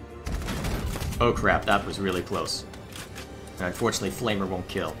 Oh crap, that was really close. And unfortunately, Flamer won't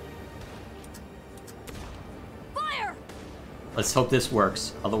kill. Fire! Let's hope this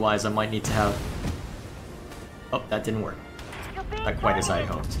works. Otherwise, I might need to have... Oh, that didn't work. You're being Not quite as I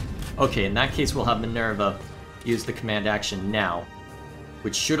targeted. hoped. Okay, in that case, we'll have Minerva use the command action now,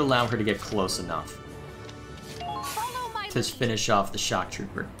 which should allow her to get close enough Follow my to finish off the shock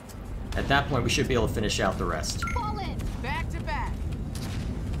trooper. At that point, we should be able to finish out the rest. Fall in. Back to back.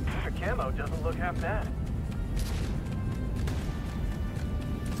 Her camo doesn't look half bad.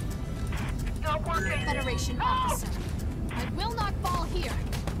 It's not working! Federation officer. I will not fall here.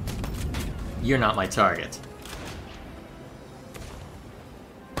 You're not my target.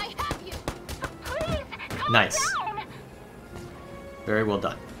 I have you. Please, calm Nice. down. Very well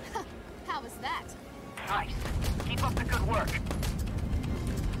done. How was that? Nice. Keep up the good work.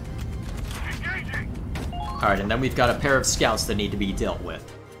 Engaging! Alright, and then we've got a pair of scouts that need to be dealt with.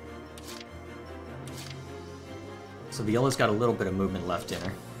 So Viola's got a little bit of movement left in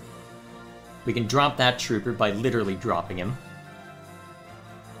her. We can drop that trooper by literally dropping him.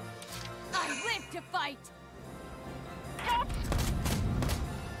 I live to fight. Give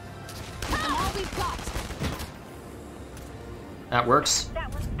them all we've got. That works.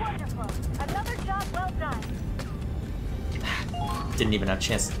 That was wonderful. Another job well done. Didn't even have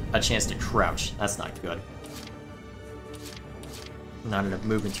a chance to crouch. That's not good. Not enough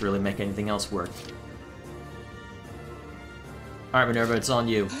movement to really make anything else work. Alright, Minerva, it's on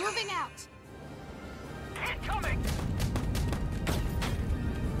you. Moving out. Incoming!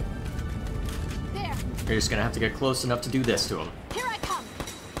 There. You're just gonna have to get close enough to do this to him. Here I come.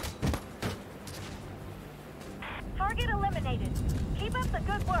 Target eliminated. Keep up the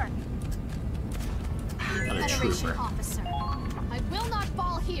good work. Another Federation trooper. officer. I will not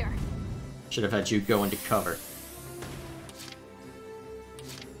fall here. Should have had you go into cover.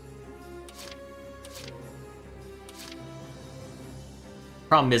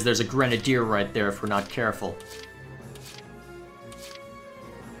 Problem is, there's a grenadier right there if we're not careful.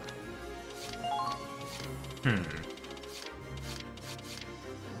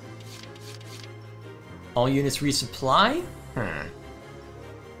 All units resupply?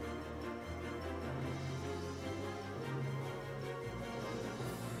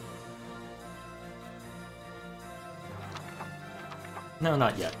 No,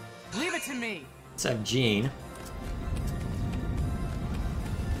 not yet. Leave it to me. Let's have Jean.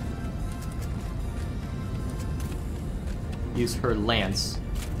 use her lance.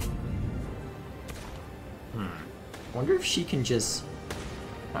 Wonder if she can just...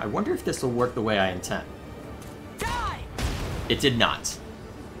 I wonder if this will work the way I intend. Die! It did not.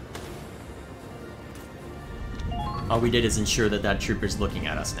 All we did is ensure that that trooper's looking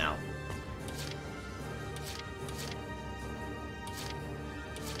at us now.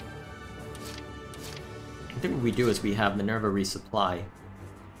 I think what we do is we have Minerva resupply.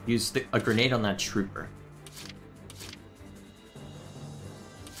 Use a grenade on that trooper.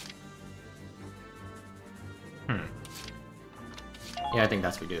 Yeah, I think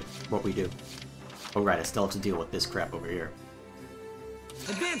that's what we do. Oh right, I still have to deal with this crap over here.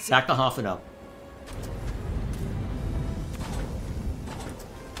 Advancing. Back the Hoffen up.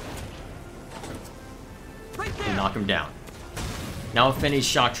 Right there. And knock him down. Now if any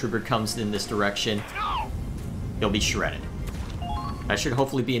shock trooper comes in this direction, he'll be shredded. That should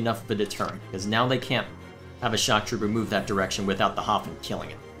hopefully be enough of a deterrent, because now they can't have a shock trooper move that direction without the Hoffen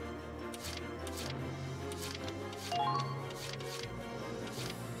killing it.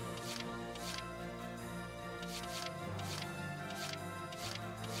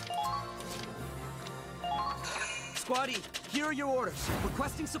 Squaddy, here are your orders.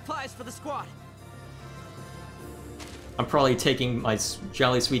 Requesting supplies for the squad. I'm probably taking my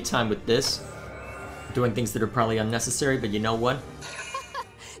jolly sweet time with this, doing things that are probably unnecessary, but you know what?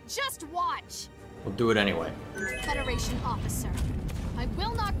 Just watch! We'll do it anyway. Federation officer. I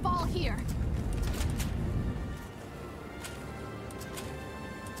will not fall here.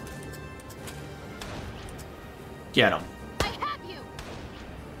 Get him. I have you!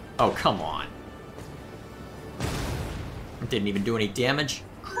 Oh, come on. Didn't even do any damage.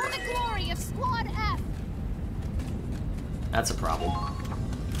 For the glory of Squad F! That's a problem.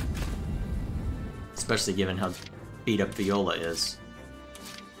 Especially given how beat up Viola is.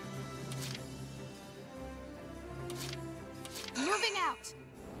 Moving out!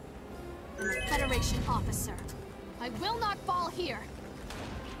 Federation officer. I will not fall here.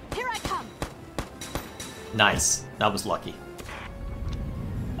 Here I come! Nice. That was lucky.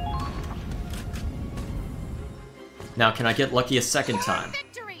 Now, can I get lucky a second time?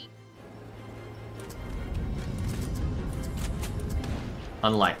 Victory!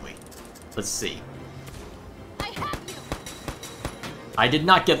 Unlikely. Let's see. I have you! I did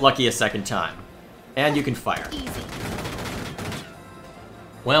not get lucky a second time. And you can fire. Easy.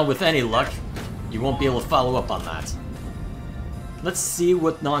 Well, with any luck, you won't be able to follow up on that. Let's see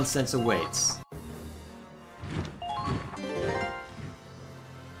what nonsense awaits.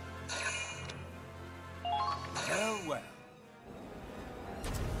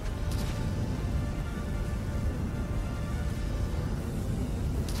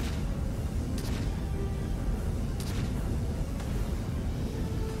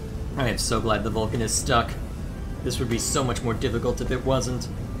 I am so glad the Vulcan is stuck. This would be so much more difficult if it wasn't.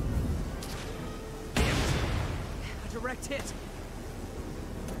 A direct hit.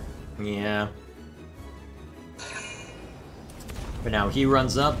 Yeah. But now he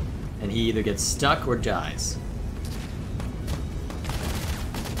runs up, and he either gets stuck or dies.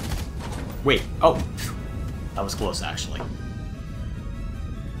 Wait, oh! That was close, actually.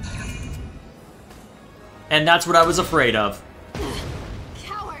 And that's what I was afraid of.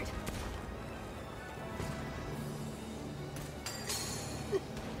 Coward!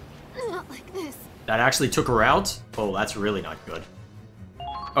 Not like this. That actually took her out? Oh, that's really not good.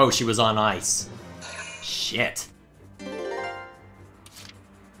 Oh, she was on ice. Shit.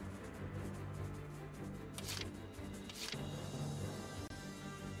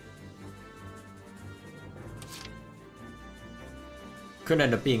 Could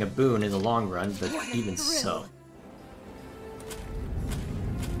end up being a boon in the long run, but even so.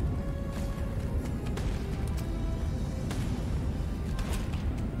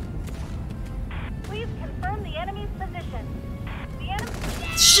 Please confirm the enemy's position. The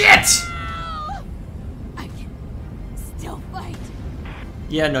enemy... Shit! I can still fight.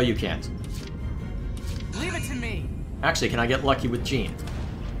 Yeah, no you can't. Leave it to me. Actually, can I get lucky with Jean?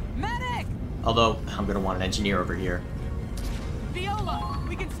 Medic! Although, I'm gonna want an engineer over here. Viola,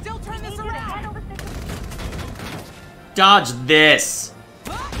 we can still turn this around. Dodge this!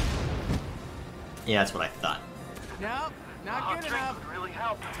 Yeah, that's what I thought. Nope, not good enough. Would really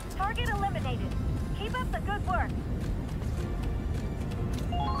help. Target eliminated. Keep up the good work.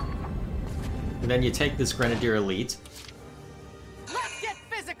 And then you take this Grenadier Elite, Let's get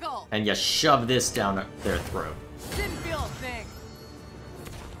physical. and you shove this down their throat. Didn't feel a thing.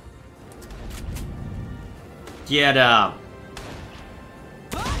 Get up!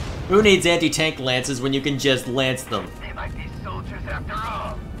 Who needs anti-tank lances when you can just lance them? They might be soldiers after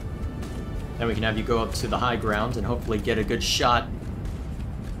all. Then we can have you go up to the high ground and hopefully get a good shot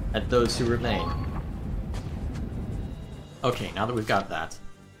at those who remain. Okay, now that we've got that,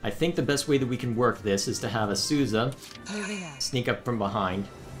 I think the best way that we can work this is to have a Souza sneak up from behind,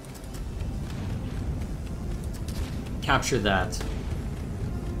 capture that,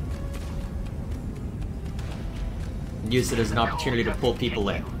 and use it as an opportunity to pull people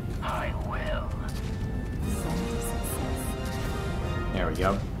in. I will. There we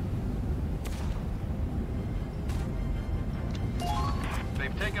go.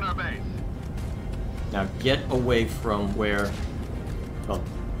 They've taken our base. Now get away from where... Well,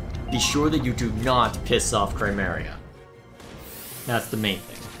 be sure that you do not piss off Chronicles. That's the main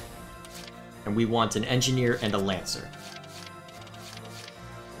thing. And we want an engineer and a lancer.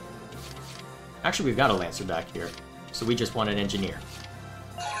 Actually, we've got a lancer back here, so we just want an engineer.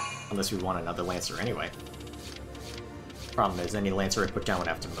 Unless we want another lancer anyway. Problem is, any lancer I put down would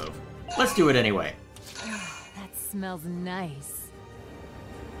have to move. Let's do it anyway. That smells nice.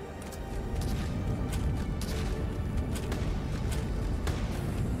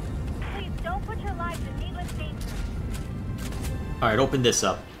 Please don't put your lives in needless danger. Alright, open this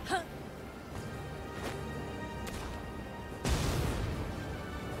up.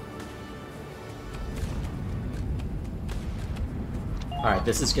 Alright,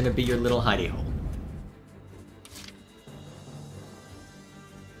 this is gonna be your little hidey hole.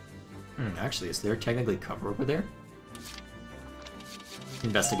 Actually, is there technically cover over there?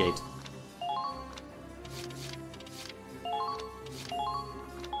 Investigate.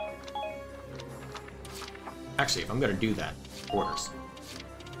 Actually, if I'm gonna do that, orders.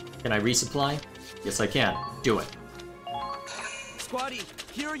 Can I resupply? Yes, I can. Do it. Squaddy,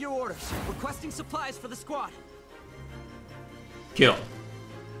 here are your orders. Requesting supplies for the squad. Kill.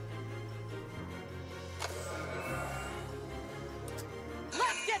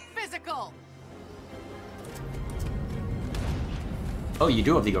 Let's get physical! Oh, you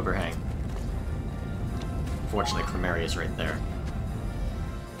do have the overhang. Fortunately, Chronicles is right there.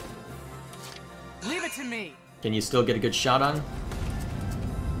 Leave it to me! Can you still get a good shot on?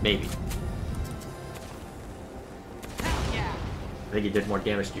 Maybe. Hell yeah! I think you did more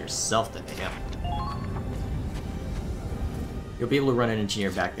damage to yourself than to him. You'll be able to run an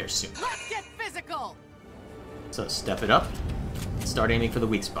engineer back there soon. Let's get physical! So step it up, and start aiming for the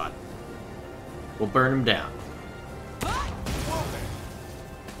weak spot. We'll burn him down.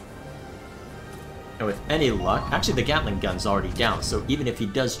 And with any luck, actually the Gatling gun's already down, so even if he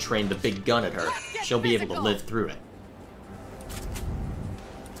does train the big gun at her, she'll be able to live through it.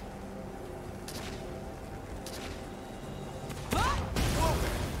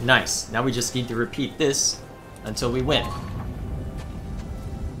 Nice. Now we just need to repeat this until we win.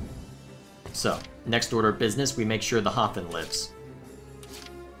 So, next order of business, we make sure the Hoffen lives.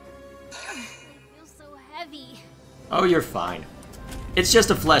 I feel so heavy. Oh, you're fine. It's just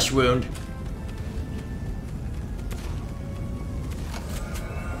a flesh wound.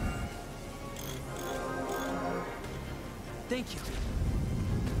 Thank you.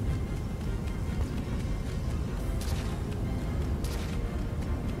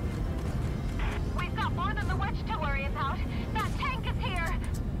 We've got more than the wedge to worry about. That tank is here.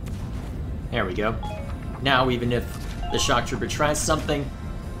 There we go. Now, even if the shock trooper tries something,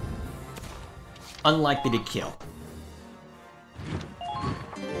 unlikely to kill.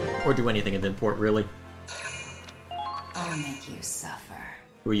 Or do anything of import, really. I'll make you suffer.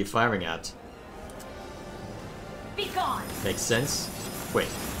 Who are you firing at? Be gone! Makes sense. Wait.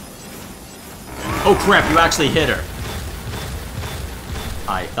 Oh crap, you actually hit her!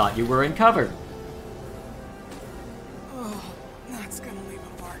 I thought you were in cover. Oh, that's gonna leave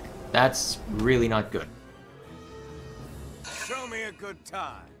a mark. That's really not good. Show me a good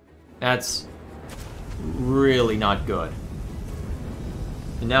time. That's really not good.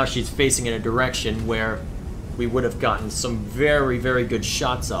 And now she's facing in a direction where we would have gotten some very, very good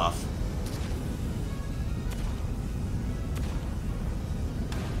shots off.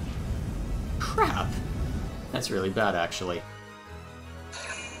 Crap. That's really bad, actually.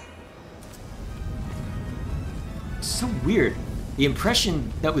 So weird. The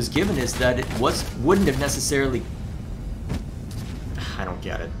impression that was given is that it wouldn't have necessarily... I don't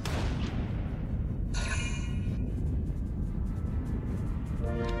get it.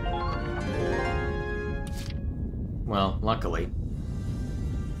 Well, luckily.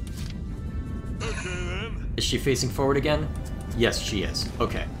 Okay, then. Is she facing forward again? Yes, she is.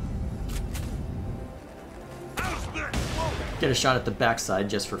 Okay. Get a shot at the backside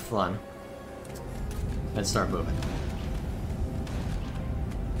just for fun. And start moving.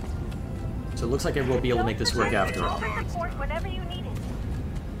 So it looks like I will be able to make this work after all. Support whenever you need it.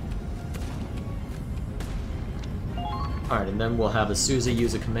 Alright, and then we'll have Asuza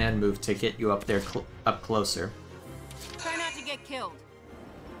use a command move to get you up there up closer. Try not to get killed.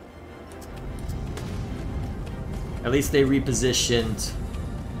 At least they repositioned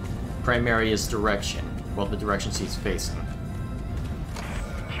Primaria's direction. Well, the direction she's facing.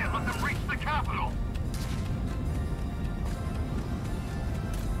 Can't let them reach the capital.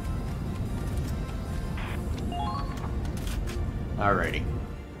 Alrighty.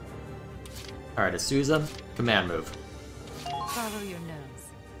 Alright, Asuza, command move. Follow your nose.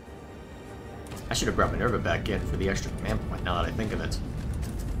 I should have brought Minerva back in for the extra command point now that I think of it.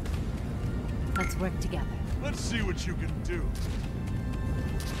 Let's work together. Let's see what you can do.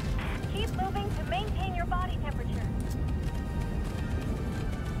 Keep moving to maintain your body temperature.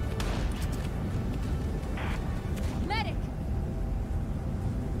 Medic!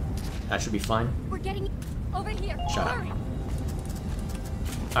 That should be fine. We're getting over here. Shut up.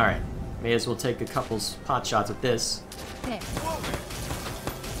 Alright, may as well take a couple pot shots at this. There.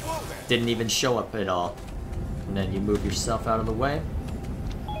 Didn't even show up at all. And then you move yourself out of the way.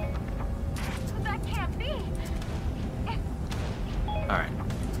 That can't be. Alright.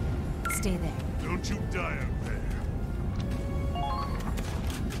 Stay there. Don't you die up there.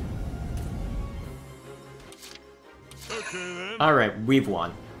 Okay then. Alright, we've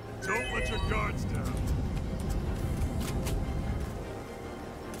won. Don't let your guards down.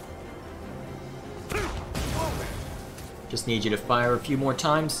 Just need you to fire a few more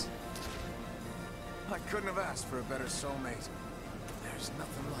times. I couldn't have asked for a better soulmate. There's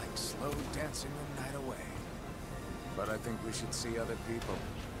nothing like slow dancing the night away. But I think we should see other people.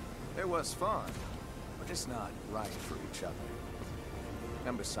 It was fun, but just not right for each other.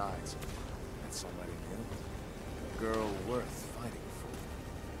 And besides, that's somebody new. A girl worth fighting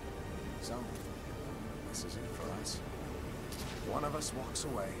for. So, this is it for us. One of us walks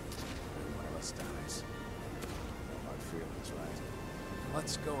away, and one of us dies. No hard feelings, right?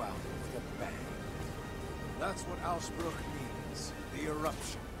 Let's go out with a bang. That's what Ausbruch means. The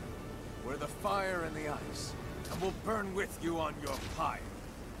eruption. We're the fire and the ice. And we'll burn with you on your pyre.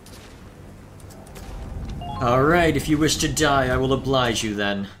 Alright, if you wish to die, I will oblige you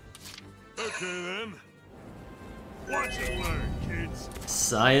then. Okay then. Watch and learn, kids.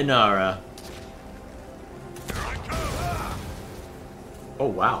 Sayonara. Here I come. Oh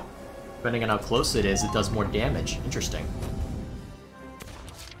wow. Depending on how close it is, it does more damage. Interesting.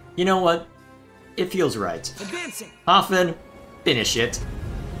 You know what? It feels right. Advancing. Hoffman, finish it.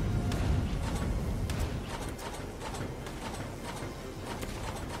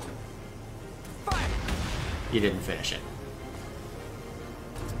 Fire. You didn't finish it.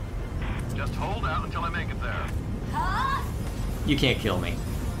 Just hold out until I make it there. You can't kill me.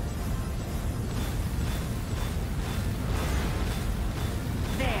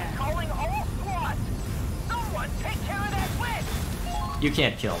 There. Calling all squads. Someone take care of that witch. You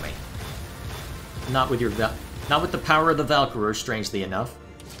can't kill me. Not with your not with the power of the Valkyria, strangely enough.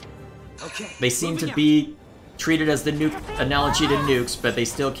 Okay. They seem to moving be treated as the nuke analogy to nukes, but they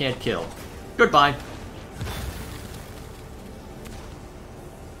still can't kill. Goodbye.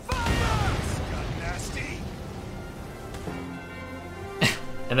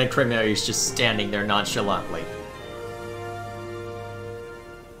 And then Crimeria's just standing there nonchalantly.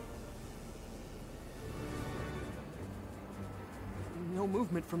 No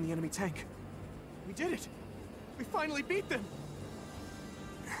movement from the enemy tank. We did it! We finally beat them!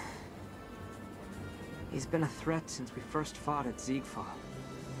 He's been a threat since we first fought at Ziegfall.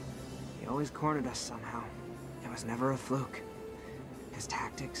 He always cornered us somehow. It was never a fluke. His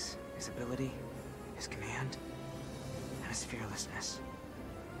tactics, his ability, his command, and his fearlessness.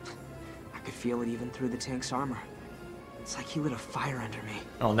 I could feel it even through the tank's armor. It's like he lit a fire under me.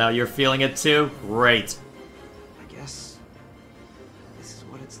 Oh, now you're feeling it too? Great. I guess this is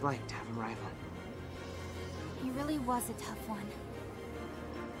what it's like to have a rival. He really was a tough one.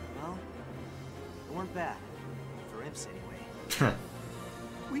 Well, they weren't bad. For imps, anyway.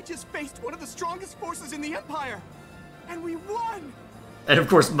 We just faced one of the strongest forces in the Empire! And we won! And of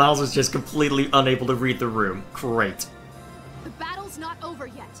course, Miles was just completely unable to read the room. Great. The battle's not over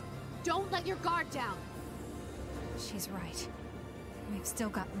yet. Don't let your guard down. She's right. We've still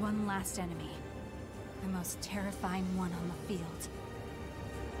got one last enemy. The most terrifying one on the field.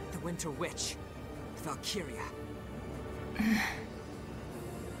 The Winter Witch. Valkyria.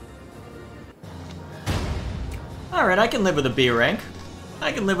 Alright, I can live with a B rank.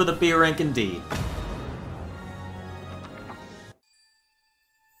 I can live with a B rank indeed.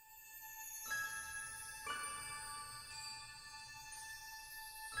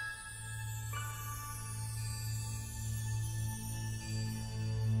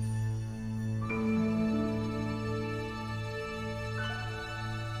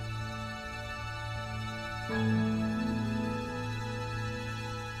 Bye.